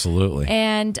go. Absolutely.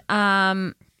 And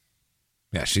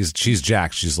she's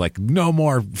jacked. She's like, no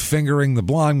more fingering the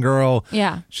blonde girl.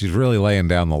 Yeah. She's really laying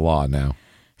down the law now.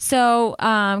 So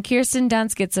Kirsten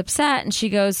Dunst gets upset, and she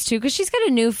goes to, because she's got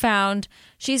a newfound,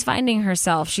 she's finding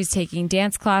herself. She's taking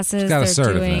dance classes. She's got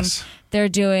assertiveness. They're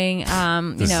doing,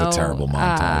 this is a terrible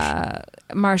montage.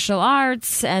 Martial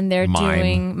arts, and they're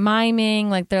doing miming.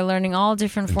 Like, they're learning all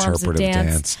different forms of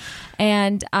dance.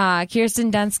 And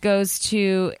Kirsten Dunst goes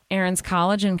to Aaron's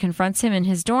college and confronts him in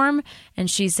his dorm, and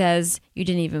she says, you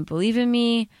didn't even believe in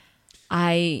me.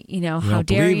 How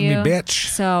dare you? Me, bitch.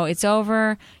 So it's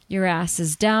over. Your ass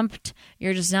is dumped.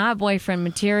 You're just not boyfriend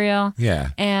material. Yeah.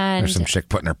 And there's some chick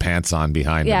putting her pants on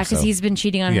behind him. Yeah, because he's been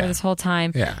cheating on her this whole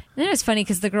time. Yeah. And then it was funny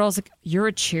because the girl's like, you're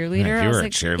a cheerleader? Yeah, I was a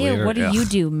like, cheerleader. Ew, what do you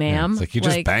do, ma'am? It's like, you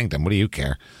just banged him. What do you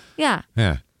care? Yeah.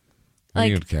 Yeah. What do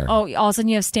you care? Oh, all of a sudden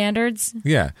you have standards?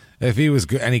 Yeah. If he was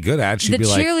any good at it, she'd be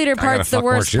like, the cheerleader part's the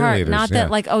worst part. Not that,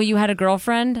 like, oh, you had a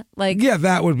girlfriend? Like, yeah,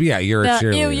 that would be, you're a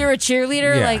cheerleader. You're a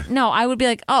cheerleader? Yeah. Like, no, I would be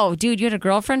like, oh, dude, you had a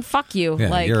girlfriend? Fuck you. Yeah,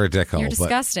 like, you're a dickhole. You're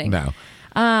disgusting. No.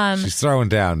 She's throwing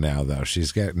down now, though.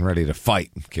 She's getting ready to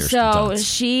fight Kirsten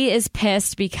Dunst. She is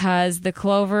pissed because the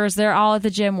Clovers, they're all at the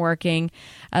gym working.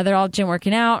 They're all gym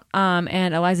working out.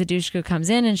 And Eliza Dushku comes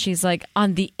in, and she's like,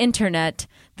 on the internet,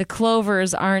 the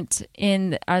Clovers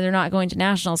they're not going to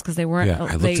nationals because they weren't. Yeah,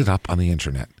 I looked it up on the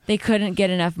internet. They couldn't get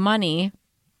enough money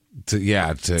to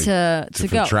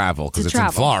go travel, because it's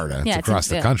in Florida. It's across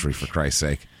the country, for Christ's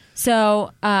sake.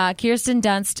 So Kirsten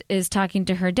Dunst is talking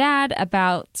to her dad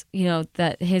about,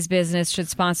 that his business should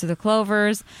sponsor the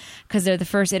Clovers because they're the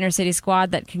first inner city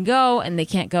squad that can go, and they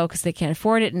can't go because they can't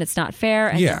afford it, and it's not fair,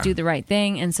 and they do the right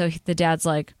thing. And so the dad's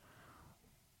like,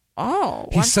 oh,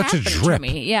 he's such a drip. To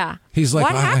me? Yeah. He's like,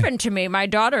 what happened to me? My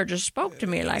daughter just spoke to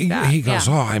me like that. He goes,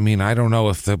 I don't know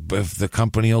if the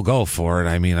company will go for it.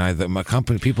 I mean, my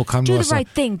company, people come to us. Do the right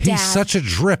thing, Dad. He's such a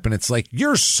drip, and it's like,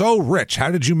 you're so rich. How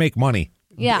did you make money?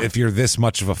 Yeah. If you're this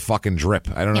much of a fucking drip.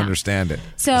 I don't understand it.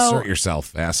 So, assert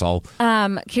yourself, asshole.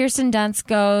 Kirsten Dunst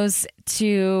goes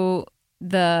to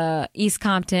the East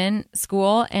Compton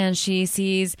school, and she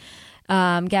sees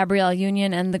Gabrielle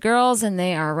Union and the girls, and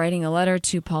they are writing a letter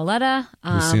to Pauletta.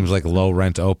 It seems like low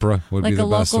rent Oprah would be the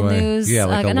best way. News, yeah,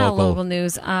 like not local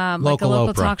news, like a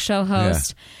local talk show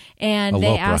host. Yeah. And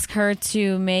they ask her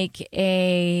to make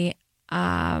a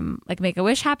make a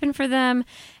wish happen for them,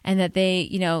 and that they,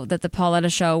 that the Pauletta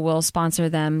show will sponsor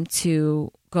them to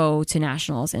go to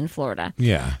nationals in Florida.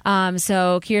 Yeah.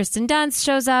 So Kirsten Dunst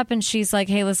shows up, and she's like,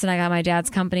 hey, listen, I got my dad's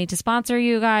company to sponsor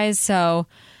you guys. So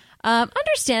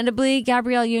understandably,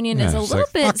 Gabrielle Union is a little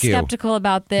bit skeptical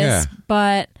about this,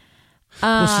 but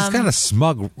well, she's kind of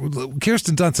smug.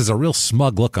 Kirsten Dunst has a real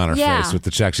smug look on her face with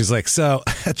the check. She's like, so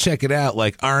check it out.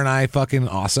 Like, aren't I fucking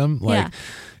awesome? Like,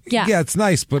 yeah, it's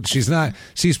nice, but she's not.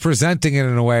 She's presenting it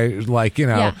in a way like,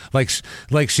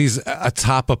 like she's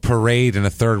atop a parade in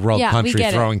a third world country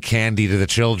throwing candy to the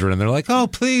children, and they're like, "Oh,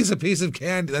 please, a piece of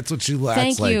candy." That's what she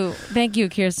acts like. Thank you,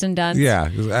 Kirsten Dunst. Yeah,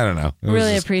 I don't know.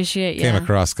 Really appreciate you. Came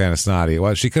across kind of snotty.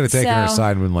 Well, she could have taken her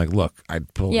aside and been like, "Look,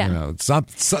 I'd pull. There's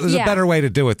a better way to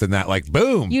do it than that. Like,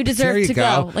 boom, you deserve to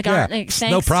go. Like, thanks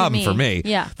no problem to me. for me.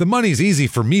 Yeah, the money's easy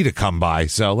for me to come by.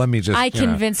 So let me just. I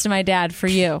convinced my dad for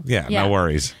you. Yeah, no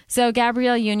worries. So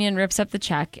Gabrielle Union rips up the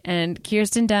check, and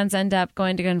Kirsten Dunst end up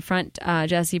going to confront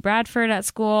Jesse Bradford at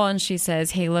school, and she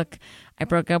says, hey, look, I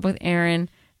broke up with Aaron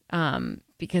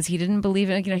because he didn't believe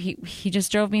it. He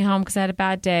just drove me home because I had a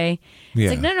bad day. It's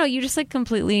like, no, you just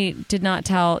completely did not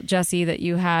tell Jesse that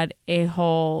you had a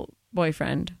whole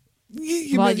boyfriend.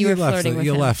 while you were flirting with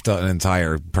him. You left an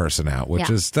entire person out,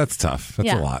 that's tough.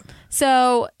 That's a lot.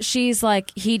 So she's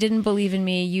like, he didn't believe in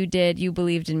me. You did. You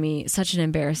believed in me. Such an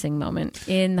embarrassing moment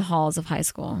in the halls of high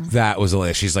school. That was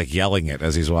hilarious. She's like yelling it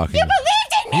as he's walking. You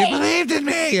believed in me. You believed in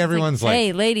me. Everyone's like,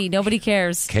 hey, lady, nobody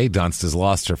cares. Kay Dunst has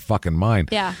lost her fucking mind.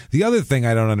 Yeah. The other thing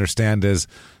I don't understand is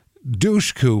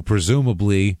Douche-Coo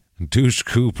presumably knows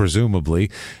that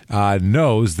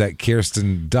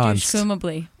Kirsten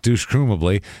Dunst.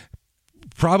 Douche-Coo-mably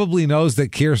probably knows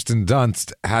that Kirsten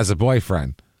Dunst has a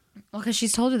boyfriend. Well, because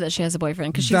she's told her that she has a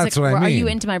boyfriend. Because she's That's like, what I mean. Are you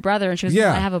into my brother? And she was like,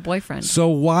 I have a boyfriend. So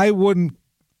why wouldn't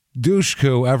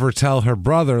Douche-Coo ever tell her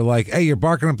brother, like, hey, you're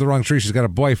barking up the wrong tree. She's got a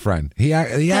boyfriend. He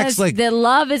acts like the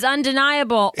love is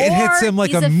undeniable. It hits him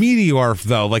like a meteor,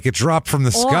 though, like it dropped from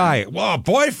the sky. Well,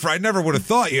 boyfriend. Never would have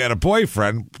thought you had a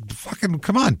boyfriend. Fucking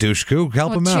come on, Douche-Coo,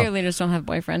 help him out. Cheerleaders don't have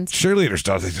boyfriends. Cheerleaders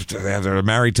don't. They're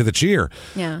married to the cheer.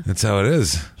 Yeah, that's how it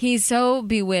is. He's so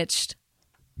bewitched,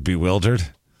 bewildered,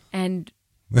 and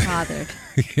bothered.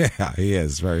 Yeah, he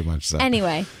is very much so.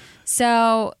 Anyway,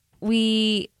 so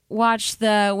we watch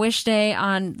the Wish Day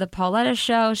on the Pauletta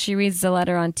show. She reads the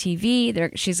letter on TV.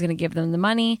 She's going to give them the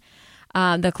money.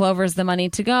 The Clovers the money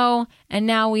to go. And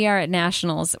now we are at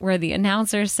Nationals, where the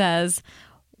announcer says,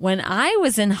 when I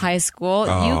was in high school,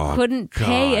 you couldn't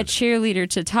pay a cheerleader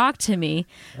to talk to me.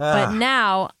 But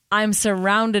now I'm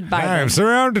surrounded by them. I'm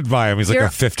surrounded by him. He's like a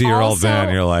 50-year-old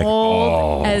man. You're like,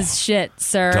 old as shit,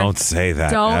 sir. Don't say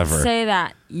that ever. Don't say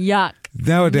that. Yuck.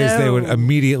 Nowadays, they would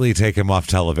immediately take him off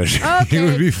television. Okay, he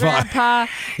would be Grandpa.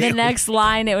 The next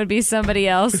line, it would be somebody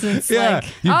else. It's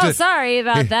sorry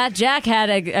about that. Jack had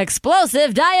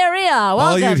explosive diarrhea.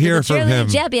 Welcome you'd hear to the from him,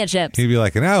 championships. He'd be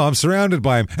like, no, I'm surrounded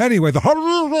by him. Anyway,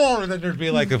 and then there'd be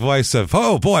like a voice of,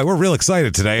 oh boy, we're real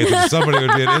excited today. And then somebody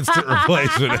would be an instant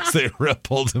replacement as they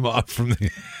pulled him off from the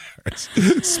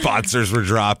sponsors were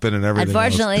dropping and everything.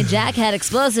 Unfortunately, Jack had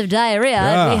explosive diarrhea.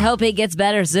 And we hope he gets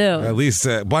better soon. At least,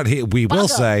 but we will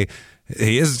say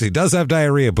he does have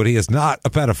diarrhea, but he is not a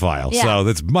pedophile. Yeah. So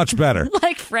that's much better.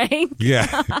 Like Frank. Yeah.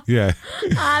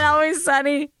 Not Always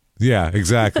Sunny. Yeah,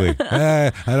 exactly.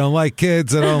 I don't like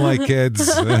kids. Something like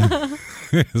that.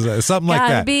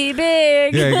 Gotta be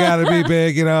big. Yeah, you gotta be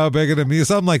big. Bigger than me.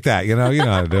 Something like that. You know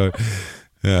how to do it.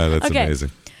 Yeah, that's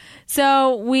amazing.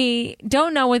 So we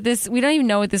don't even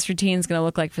know what this routine is going to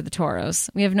look like for the Toros.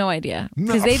 We have no idea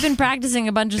because they've been practicing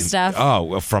a bunch of stuff. Oh,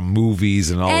 well, from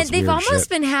movies and all this weird shit. And they've almost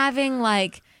been having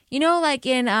like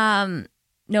in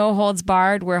No Holds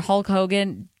Barred where Hulk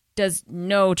Hogan does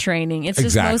no training. It's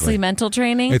just mostly mental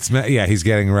training. He's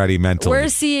getting ready mentally. We're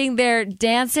seeing their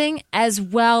dancing as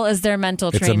well as their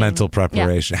mental training. It's a mental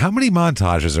preparation. Yeah. How many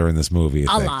montages are in this movie?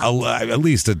 A lot. At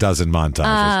least a dozen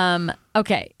montages.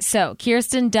 Okay, so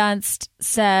Kirsten Dunst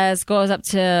goes up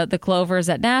to the Clovers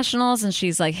at Nationals, and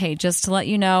she's like, hey, just to let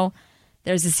you know,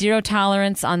 there's a 0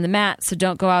 tolerance on the mat, so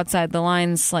don't go outside the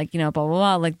lines, blah, blah,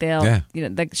 blah. Like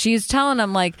she's telling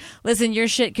them, like, listen, your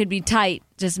shit could be tight.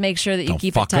 Just make sure that you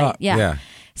keep it tight. Yeah.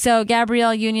 So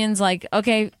Gabrielle Union's like,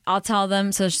 okay, I'll tell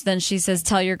them. So then she says,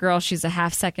 tell your girl she's a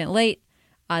half second late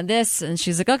on this. And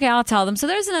she's like, okay, I'll tell them. So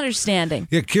there's an understanding.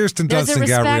 Yeah, Kirsten Dunst and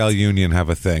Gabrielle Union have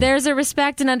a thing. There's a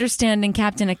respect and understanding,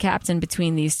 captain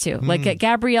between these two. Like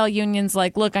Gabrielle Union's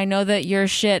like, look, I know that your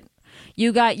shit,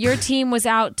 your team was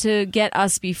out to get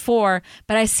us before,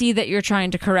 but I see that you're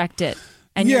trying to correct it.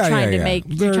 And you're trying to make...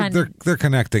 They're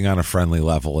connecting on a friendly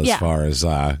level as far as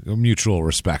mutual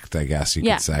respect, I guess you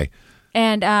could say.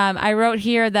 And I wrote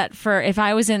here that if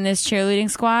I was in this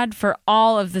cheerleading squad, for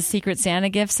all of the Secret Santa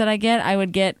gifts that I get, I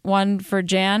would get one for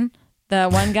Jan, the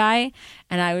one guy,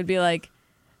 and I would be like,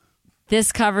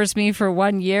 this covers me for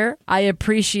 1 year. I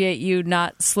appreciate you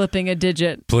not slipping a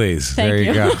digit. Please. There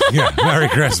you go. Yeah. Merry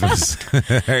Christmas.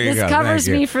 There you go. This covers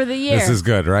me for the year. This is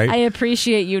good, right? I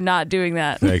appreciate you not doing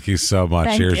that. Thank you so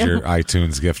much. Here's your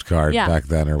iTunes gift card back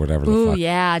then or whatever the fuck. Ooh,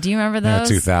 yeah. Do you remember those?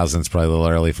 2000's probably a little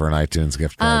early for an iTunes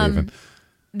gift card even.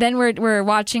 Then we're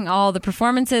watching all the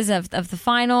performances of the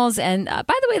finals, and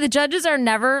by the way, the judges are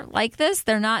never like this.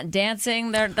 They're not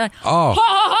dancing. They're ho, ho,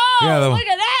 ho, yeah, look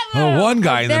at that move. The one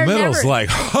guy in the middle's like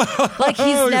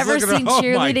he's never seen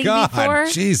cheerleading before.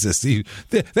 Jesus,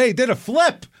 they did a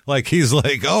flip. Like he's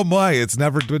like, oh my, it's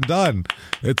never been done.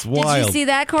 It's wild. Did you see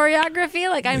that choreography?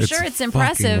 Like I'm sure it's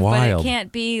impressive, but it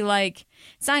can't be like.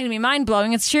 It's not going to be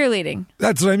mind-blowing. It's cheerleading.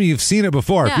 That's what I mean. You've seen it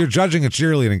before. Yeah. If you're judging a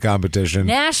cheerleading competition.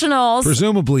 Nationals.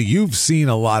 Presumably, you've seen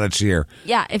a lot of cheer.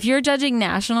 Yeah. If you're judging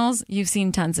nationals, you've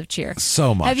seen tons of cheer.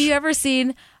 So much. Have you ever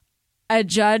seen a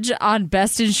judge on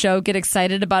Best in Show get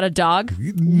excited about a dog?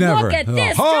 Never. Look at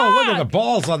this Oh, dog! look at the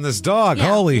balls on this dog.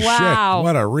 Yeah. Holy Wow. shit.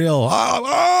 What a real...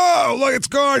 Oh, look, it's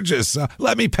gorgeous.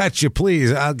 Let me pet you,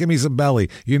 please. Give me some belly.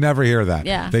 You never hear that.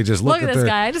 Yeah. They just look at this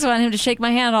guy. I just want him to shake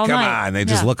my hand all Come night. on. They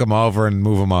just look him over and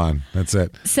move him on. That's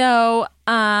it. So,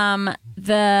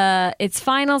 it's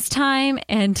finals time,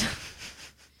 and...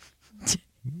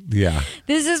 Yeah.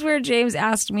 This is where James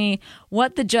asked me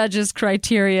what the judge's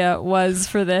criteria was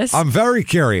for this. I'm very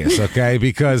curious, okay?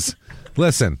 Because,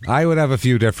 listen, I would have a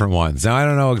few different ones. Now, I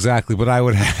don't know exactly, but I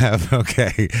would have,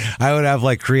 I would have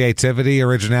like creativity,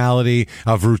 originality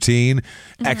of routine,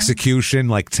 execution,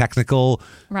 like technical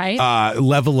right?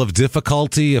 Level of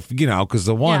difficulty. If because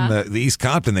the one, the East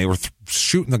Compton, they were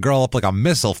shooting the girl up like a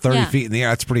missile 30 feet in the air.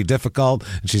 That's pretty difficult.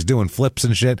 And she's doing flips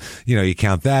and shit. You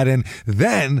count that in.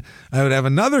 Then I would have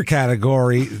another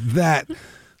category that...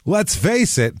 Let's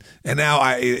face it, and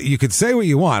now you could say what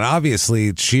you want.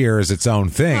 Obviously, cheer is its own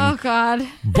thing. Oh, God.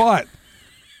 But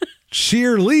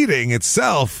cheerleading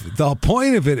itself, the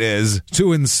point of it is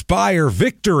to inspire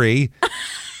victory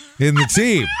in the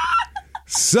team.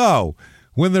 So,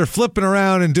 when they're flipping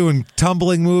around and doing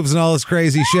tumbling moves and all this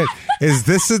crazy shit, is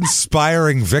this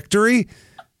inspiring victory?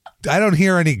 I don't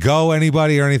hear any go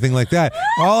anybody or anything like that.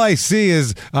 All I see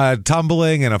is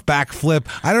tumbling and a backflip.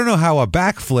 I don't know how a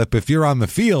backflip, if you're on the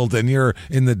field and you're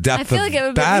in the depth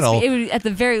of battle. It would at the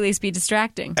very least be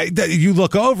distracting. You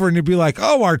look over and you'd be like,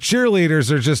 oh, our cheerleaders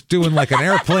are just doing like an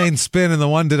airplane spin and the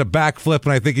one did a backflip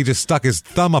and I think he just stuck his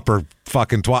thumb up her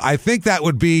fucking twat. I think that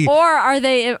would be... Or are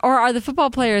the football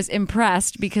players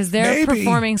impressed because they're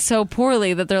performing so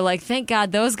poorly that they're like, thank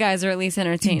God those guys are at least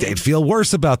entertaining. They'd feel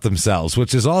worse about themselves,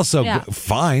 which is also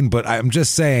fine, but I'm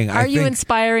just saying... Are you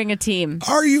inspiring a team?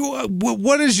 Are you...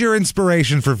 what is your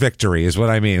inspiration for victory is what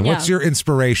I mean. What's your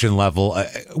inspiration level?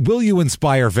 Will you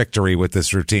inspire victory with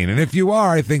this routine? And if you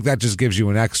are, I think that just gives you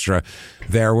an extra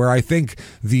there, where I think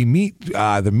the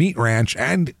Meat Ranch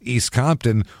and East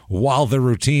Compton, while the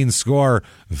routines score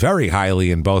very highly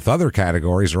in both other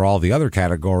categories or all the other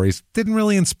categories, didn't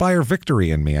really inspire victory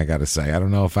in me, I gotta say. I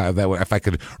don't know if I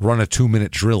could run a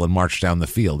 2-minute drill and march down the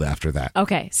field after that.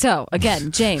 Okay, so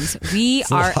again, James, we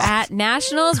are at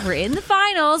Nationals. We're in the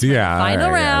finals. Final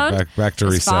round. Yeah, back to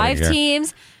resetting. 5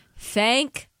 teams.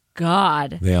 Thank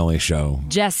God. They only show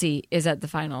Jesse is at the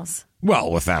finals.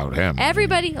 Well, without him.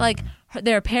 Everybody, like,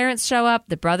 their parents show up,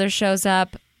 the brother shows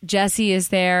up, Jesse is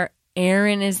there,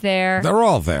 Aaron is there. They're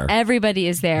all there. Everybody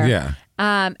is there. Yeah.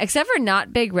 Except for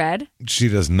not Big Red. She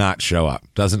does not show up.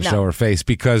 Doesn't show her face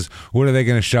because what are they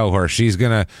going to show her?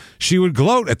 She would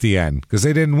gloat at the end because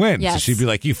they didn't win. Yes. So she'd be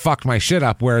like, you fucked my shit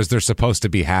up, whereas they're supposed to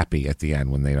be happy at the end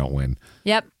when they don't win.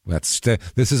 Yep.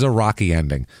 This is a Rocky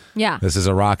ending. Yeah. This is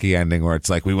a Rocky ending where it's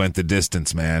like, we went the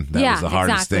distance, man. That was the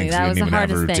hardest thing. That we didn't even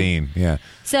have a routine. Yeah.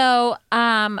 So,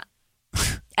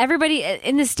 everybody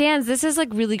in the stands, this is like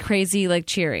really crazy, like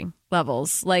cheering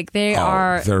levels. Like these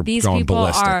people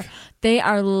ballistic. They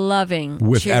are loving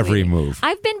with every move.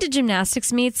 I've been to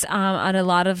gymnastics meets on a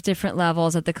lot of different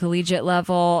levels, at the collegiate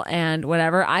level and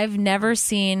whatever. I've never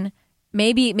seen.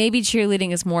 Maybe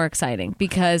cheerleading is more exciting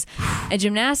because at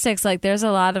gymnastics, like, there's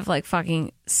a lot of like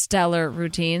fucking stellar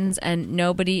routines and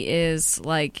nobody is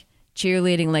like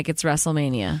cheerleading like it's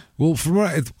WrestleMania. Well, from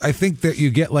what I think that you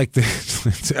get like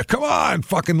the come on,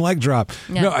 fucking leg drop.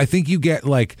 Yeah. No, I think you get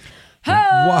like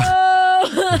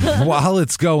while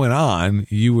it's going on,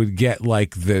 you would get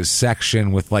like the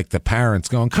section with like the parents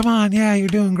going, come on, yeah, you're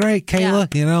doing great,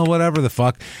 Kayla, whatever the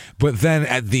fuck. But then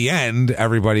at the end,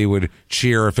 everybody would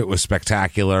cheer if it was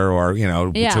spectacular or,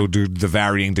 to the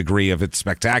varying degree of its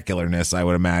spectacularness, I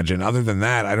would imagine. Other than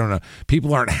that, I don't know.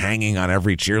 People aren't hanging on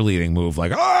every cheerleading move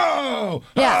like,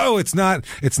 it's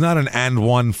not an and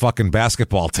one fucking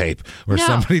basketball tape where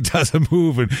somebody does a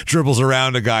move and dribbles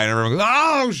around a guy and everyone goes,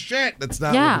 oh shit, that's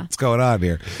not what's going on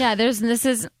here. Yeah, this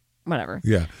is whatever.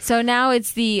 Yeah. So now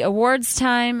it's the awards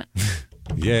time.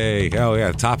 Yay. Oh,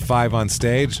 yeah. Top 5 on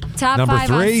stage. Number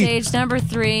 5 on stage. Number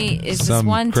 3 is some this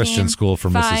one Christian team. school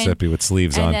from Mississippi with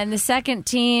sleeves on. And then the second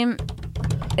team,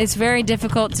 it's very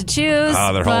difficult to choose,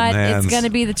 they're but holding hands. It's going to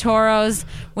be the Toros,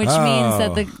 which means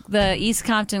that the East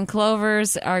Compton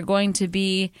Clovers are going to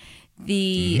be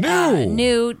the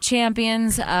new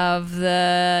champions of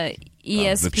the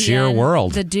ESPN. Of the cheer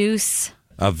world. The Deuce.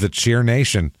 Of the cheer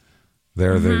nation.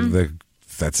 They're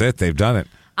that's it. They've done it.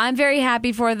 I'm very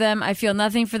happy for them. I feel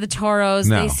nothing for the Toros.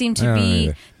 No, they seem to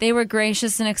be, they were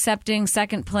gracious in accepting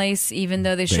second place, even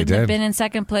though they shouldn't have been in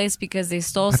second place because they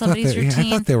stole somebody's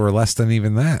routine. I thought they were less than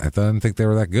even that. I didn't think they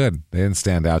were that good. They didn't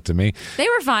stand out to me. They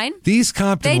were fine. These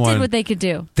Compton They one, did what they could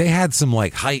do. They had some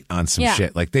like height on some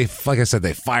shit. Like I said,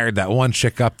 they fired that one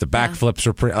chick up. The backflips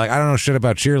were pretty. Like I don't know shit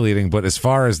about cheerleading, but as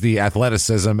far as the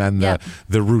athleticism and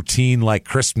the routine, like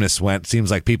crispness went,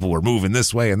 seems like people were moving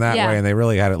this way and that way, and they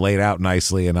really had it laid out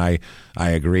nicely. And I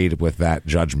agreed with that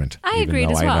judgment. I even agreed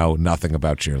though as well. I know nothing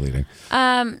about cheerleading.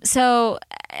 So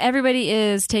everybody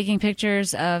is taking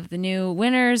pictures of the new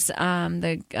winners,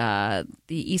 the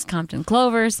East Compton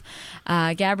Clovers.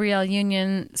 Gabrielle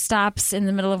Union stops in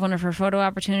the middle of one of her photo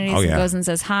opportunities and goes and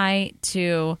says hi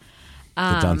to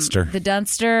the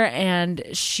Dunster, and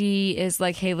she is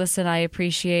like, "Hey, listen, I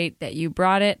appreciate that you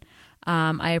brought it.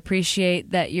 I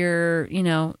appreciate that you're,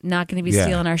 not going to be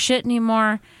stealing our shit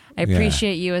anymore. I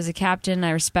appreciate you as a captain.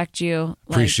 I respect you.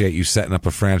 Appreciate you setting up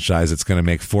a franchise that's going to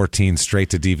make 14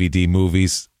 straight-to-DVD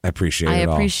movies. I appreciate it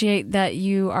all. I appreciate that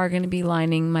you are going to be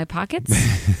lining my pockets.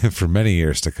 For many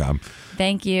years to come.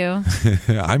 Thank you.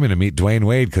 I'm going to meet Dwayne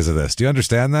Wade because of this. Do you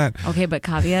understand that? Okay, but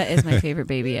Kavya is my favorite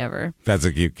baby ever. That's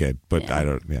a cute kid, but I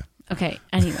don't, Okay,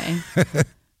 anyway.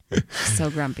 So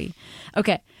grumpy.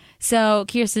 Okay. So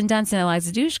Kirsten Dunst and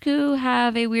Eliza Dushku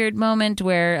have a weird moment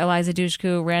where Eliza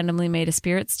Dushku randomly made a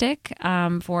spirit stick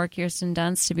for Kirsten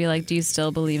Dunst to be like, do you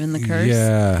still believe in the curse?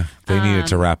 Yeah. They needed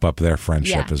to wrap up their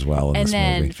friendship as well in this movie.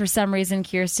 And then for some reason,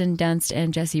 Kirsten Dunst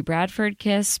and Jesse Bradford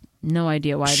kiss. No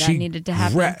idea why that needed to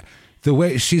happen. The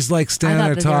way she's like standing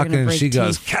there talking and she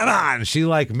goes, teeth. come on. She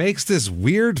like makes this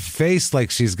weird face like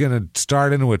she's going to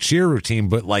start into a cheer routine,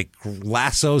 but like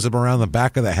lassos him around the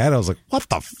back of the head. I was like, what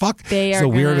the fuck? It's the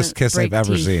weirdest kiss I've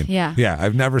ever seen. Yeah. Yeah.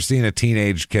 I've never seen a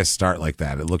teenage kiss start like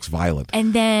that. It looks violent.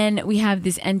 And then we have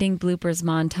this ending bloopers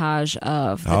montage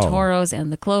of the Toros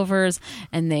and the Clovers,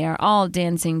 and they are all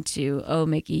dancing to "Oh,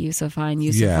 Mickey, you so fine,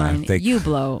 you so fine, you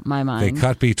blow my mind." They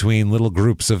cut between little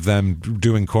groups of them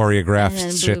doing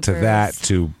choreographed shit to that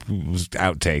to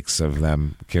outtakes of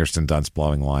them. Kirsten Dunst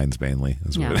blowing lines mainly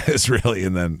is what it is really,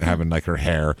 and then having like her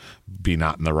hair be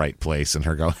not in the right place and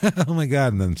her go, oh my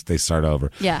God, and then they start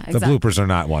over. Yeah, exactly. The bloopers are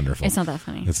not wonderful. It's not that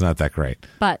funny. It's not that great.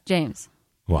 But James.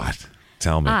 What?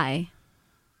 Tell me. I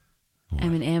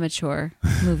am an amateur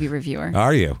movie reviewer.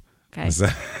 Are you? Okay.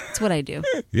 That's what I do.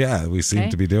 Yeah, we seem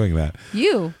to be doing that.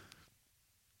 You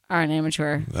are an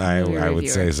amateur I would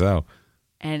say so.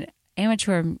 And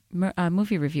amateur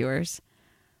movie reviewers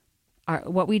are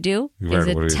what we do is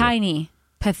a tiny,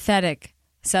 pathetic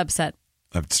subset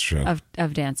That's true.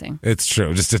 Of dancing. It's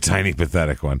true. Just a tiny,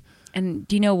 pathetic one. And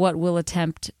do you know what will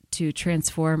attempt to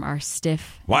transform our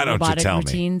stiff Why don't you robotic tell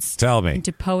routines me? Tell me.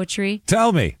 into poetry?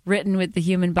 Tell me. Written with the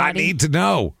human body? I need to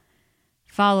know.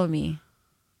 Follow me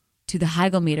to the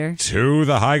Heigl meter. To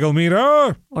the Heigl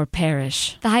meter. Or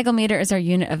perish. The Heigl meter is our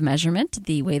unit of measurement,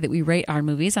 the way that we rate our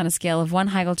movies on a scale of 1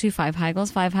 Heigl to 5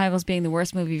 Heigls. 5 Heigls being the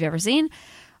worst movie you've ever seen.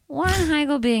 1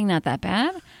 Heigl being not that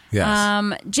bad.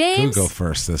 Yes. James. You go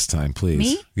first this time, please.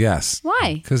 Me? Yes.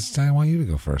 Why? Because I want you to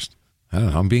go first. I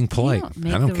don't know. I'm being polite.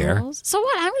 I don't care. Rules. So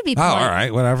what? I'm going to be polite. polite. Oh, all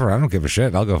right. Whatever. I don't give a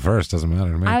shit. I'll go first. Doesn't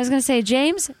matter to me. I was going to say,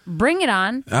 James, bring it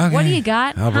on. Okay. What do you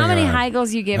got? How many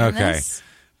Heigls you giving okay. this?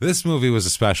 This movie was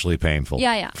especially painful.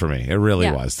 Yeah. For me, it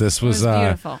really was. This was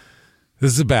beautiful.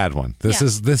 This is a bad one. This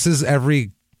is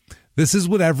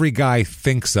what every guy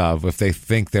thinks of if they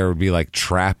think there would be like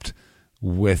trapped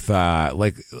with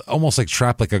like almost like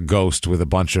trapped like a ghost with a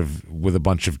bunch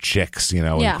of chicks,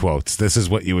 in quotes. This is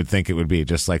what you would think it would be,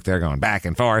 just like they're going back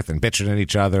and forth and bitching at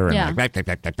each other and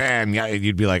and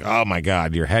you'd be like, oh my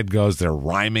God, your head goes. They're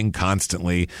rhyming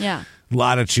constantly. Yeah, a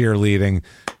lot of cheerleading.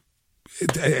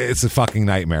 It's a fucking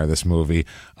nightmare, this movie.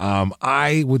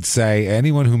 I would say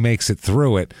anyone who makes it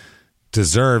through it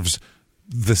deserves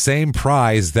the same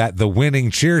prize that the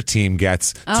winning cheer team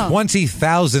gets.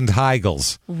 20,000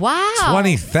 Heigls. Wow.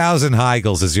 20,000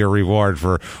 Heigls is your reward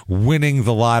for winning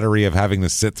the lottery of having to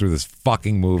sit through this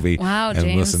fucking movie and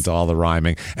James. listen to all the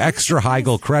rhyming. Extra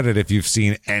Heigl credit if you've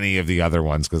seen any of the other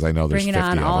ones, because I know there's 50 of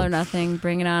them. Bring it on, all or nothing.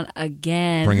 Bring it on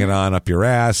again. Bring it on up your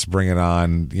ass. Bring it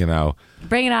on,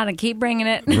 Bring it on and keep bringing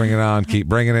it. Bring it on, keep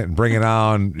bringing it, and bring it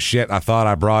on. Shit, I thought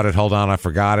I brought it. Hold on, I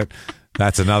forgot it.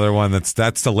 That's another one.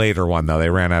 That's the later one, though. They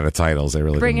ran out of titles. They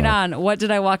really Bring it know. on. What did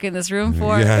I walk in this room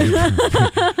for? Yeah.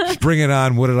 Bring it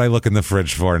on. What did I look in the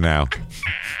fridge for now?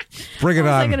 Bring it on.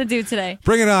 What was I going to do today?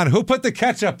 Bring it on. Who put the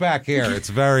ketchup back here? It's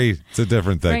a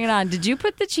different thing. Bring it on. Did you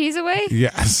put the cheese away?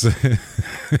 Yes.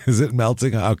 Is it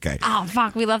melting? Okay. Oh,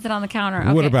 fuck. We left it on the counter.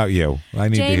 Okay. What about you? I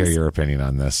need to James, hear your opinion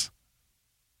on this.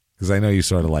 Because I know you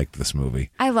sort of liked this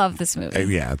movie. I love this movie.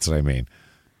 Yeah, that's what I mean.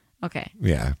 Okay.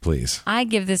 Yeah, please. I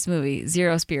give this movie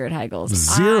 0 Spirit Heigls.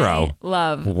 0? I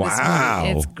love this movie.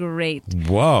 It's great.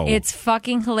 Whoa. It's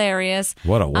fucking hilarious.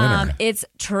 What a winner. It's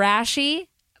trashy,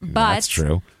 but that's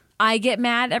true. I get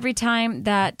mad every time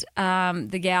that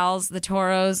the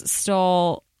Toros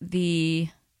stole the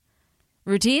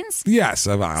routines. Yes,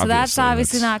 so that's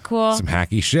obviously not cool. Some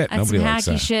hacky shit. That's Nobody likes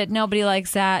that. shit. Nobody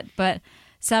likes that. But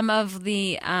some of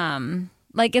the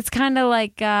it's kind of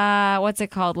like what's it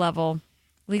called level?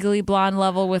 Legally Blonde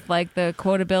level with like the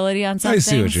quotability on something. I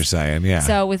see what you're saying. Yeah.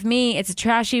 So with me, it's a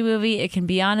trashy movie. It can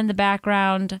be on in the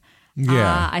background.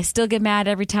 Yeah. I still get mad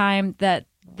every time that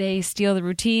they steal the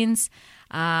routines.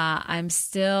 I'm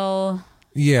still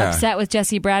upset with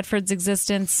Jesse Bradford's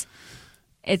existence.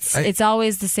 It's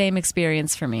always the same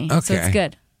experience for me. Okay. So it's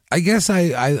good. I guess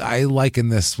I liken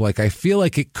this, like, I feel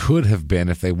like it could have been,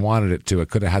 if they wanted it to, it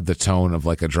could have had the tone of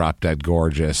like a Drop Dead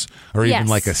Gorgeous or even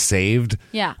like a Saved,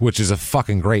 which is a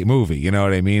fucking great movie, you know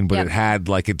what I mean? But it had,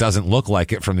 like, it doesn't look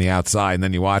like it from the outside, and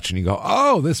then you watch and you go,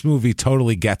 oh, this movie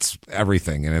totally gets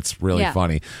everything, and it's really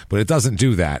funny. But it doesn't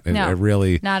do that. It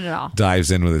really not at all.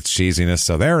 Dives in with its cheesiness.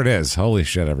 So there it is. Holy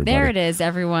shit, everybody. There it is,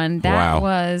 everyone. That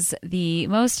was the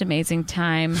most amazing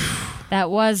time. That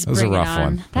was Bring It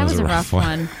On. That was a rough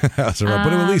one. That was a rough,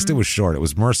 but at least it was short. It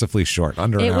was mercifully short,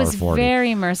 under an hour 40. It was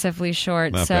very mercifully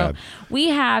short. Not so bad. we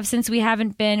have, since we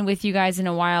haven't been with you guys in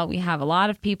a while, we have a lot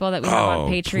of people that we have on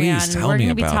Patreon. Please tell We're me going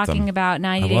to be about talking them. about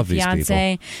 90 I Day love these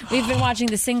Fiance. We've been watching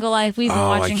The Single Life. We've been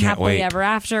watching Happily wait. Ever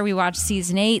After. We watched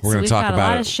season 8. We're So gonna we've talk got a about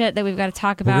lot it. of shit that we've got to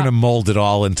talk We're about. going to mold it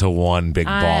all into one big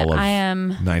ball of I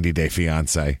am 90 Day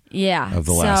Fiance. Yeah. Of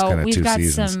the last kind of 2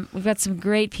 seasons. We've got some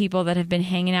great people that have been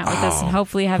hanging out with us and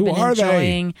hopefully have Who been are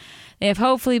enjoying. They have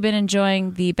hopefully been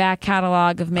enjoying the back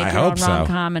catalog of Make Your Own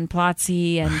Rom-Com and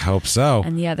Plotsy and I hope so.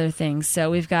 And the other things.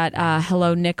 So we've got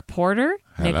hello Nick Porter,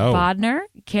 Nick Bodner,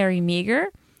 Carrie Meager,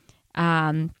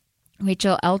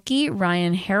 Rachel Elke,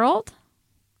 Ryan Harold.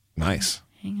 Nice.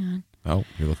 Hang on. Oh,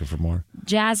 you're looking for more?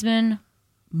 Jasmine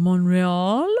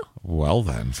Monreal. Well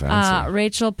then, fancy.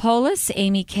 Rachel Polis,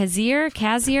 Amy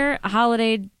Kazier,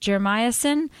 Holiday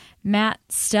Jeremiason, Matt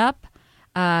Stupp,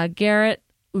 Garrett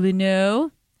Lineau,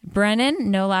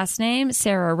 Brennan, no last name,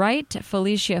 Sarah Wright,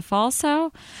 Felicia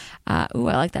Falso. I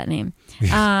like that name.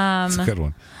 It's a good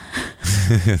one.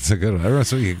 It's a good one.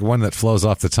 Everyone's one that flows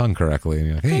off the tongue correctly. And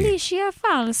you're like, hey, Felicia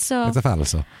Falso. It's a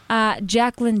Falso.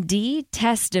 Jacqueline D,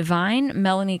 Tess Devine,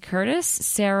 Melanie Curtis,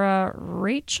 Sarah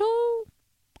Rachel,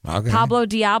 Pablo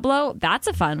Diablo. That's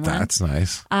a fun one. That's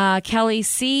nice. Kelly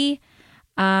C,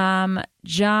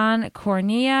 John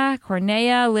Cornea,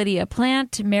 Lydia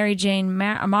Plant, Mary Jane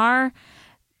Amar,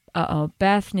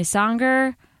 Beth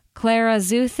Nisanger, Clara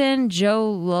Zuthin,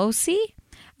 Joe Losi,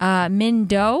 Min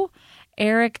Do,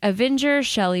 Eric Avenger,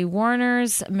 Shelley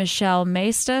Warners, Michelle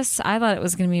Maestas. I thought it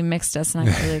was going to be Mixtus, and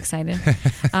I got really excited.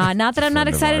 Not that I'm not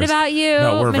excited about you,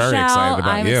 no, we're Michelle. Very excited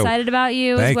about I'm you. excited about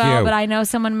you Thank as well, you. but I know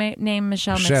someone named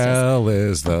Michelle Mixtus. Michelle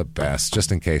is the best,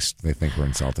 just in case they think we're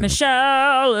insulting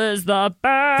Michelle is the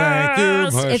best. Thank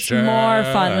you, Michelle. It's more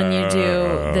fun when you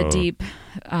do the deep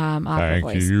opera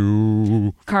voice. Thank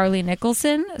you. Carly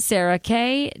Nicholson, Sarah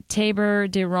Kay, Tabor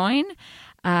DeRoyne,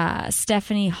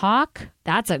 Stephanie Hawk.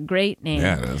 That's a great name.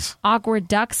 Yeah, it is. Awkward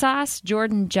Duck Sauce,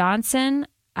 Jordan Johnson,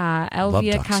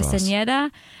 Elvia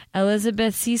Castaneda,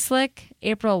 Elizabeth Cieslick,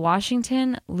 April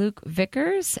Washington, Luke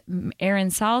Vickers,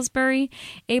 Aaron Salisbury,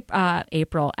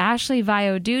 April Ashley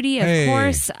Vio Duty, of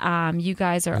course. You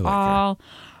guys are all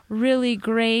really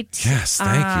great. Yes,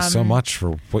 thank you so much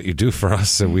for what you do for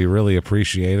us, and we really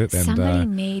appreciate it. And somebody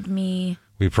made me.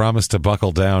 We promised to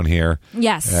buckle down here.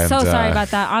 Yes, and, so sorry about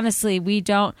that. Honestly, we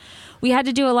had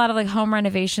to do a lot of like home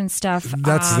renovation stuff.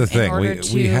 That's the thing. In order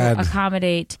to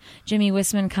accommodate Jimmy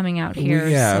Wisman coming out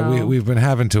here. We've been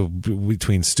having to,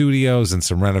 between studios and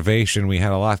some renovation, we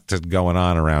had a lot going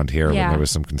on around here. Yeah. When there was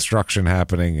some construction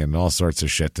happening and all sorts of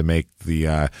shit to make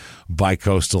the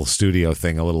bi-coastal studio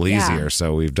thing a little easier.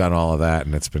 So we've done all of that,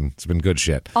 and it's been good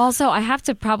shit. Also, I have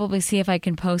to probably see if I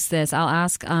can post this. I'll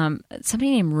ask somebody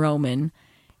named Roman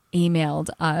emailed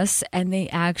us, and they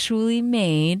actually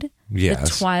made the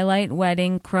Twilight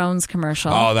Wedding Crohn's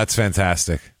commercial. Oh, that's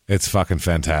fantastic. It's fucking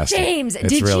fantastic. James, it's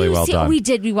did really you well see? done. We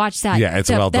did. We watched that. Yeah, it's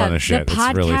well done as shit.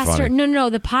 It's really funny. No,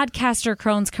 the podcaster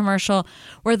Crohn's commercial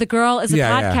where the girl is a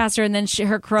podcaster and then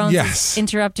her Crohn's is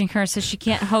interrupting her, so she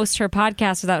can't host her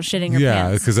podcast without shitting her pants.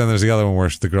 Yeah, because then there's the other one where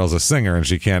the girl's a singer and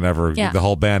she can't ever. Yeah. The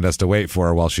whole band has to wait for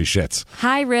her while she shits.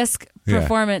 High risk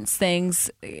performance things.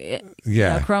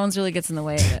 Yeah, Crohn's really gets in the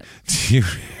way of it.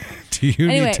 Do you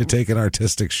need to take an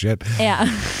artistic shit? Yeah.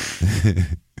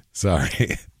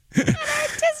 Sorry.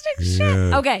 Artistic shit.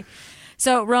 Yeah. Okay.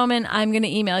 So, Roman, I'm going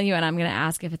to email you and I'm going to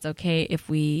ask if it's okay if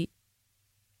we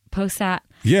post that.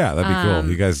 Yeah, that'd be cool.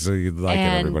 You guys, you'd like it,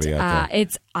 everybody out there.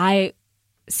 I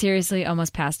seriously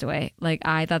almost passed away. Like,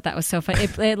 I thought that was so fun.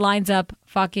 It lines up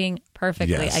fucking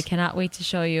perfectly. Yes. I cannot wait to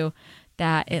show you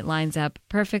that it lines up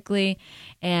perfectly.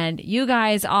 And you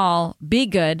guys all be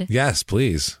good. Yes,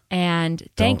 please. And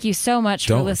thank you so much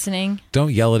for listening.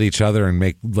 Don't yell at each other and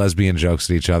make lesbian jokes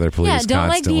at each other, please. Yeah, don't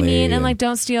constantly. Be mean and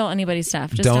don't steal anybody's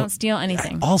stuff. Just don't steal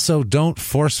anything. Also, don't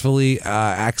forcefully,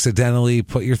 accidentally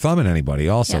put your thumb in anybody.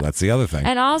 Also, that's the other thing.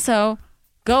 And also,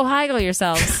 go Heigl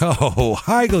yourselves. Oh,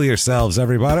 Heigl yourselves,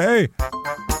 everybody.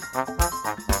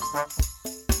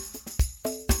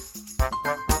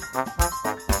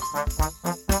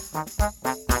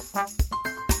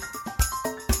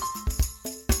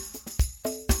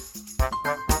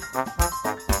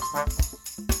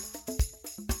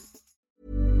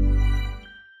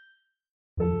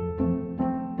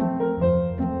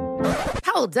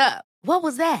 Hold up. What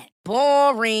was that?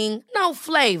 Boring. No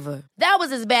flavor. That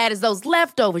was as bad as those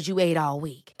leftovers you ate all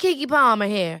week. Keke Palmer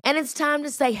here, and it's time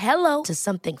to say hello to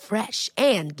something fresh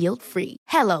and guilt-free.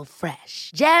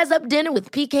 HelloFresh. Jazz up dinner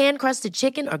with pecan-crusted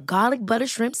chicken or garlic butter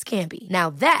shrimp scampi.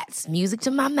 Now that's music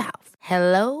to my mouth.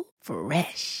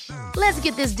 HelloFresh. Let's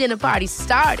get this dinner party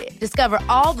started. Discover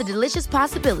all the delicious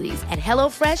possibilities at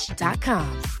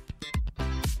HelloFresh.com.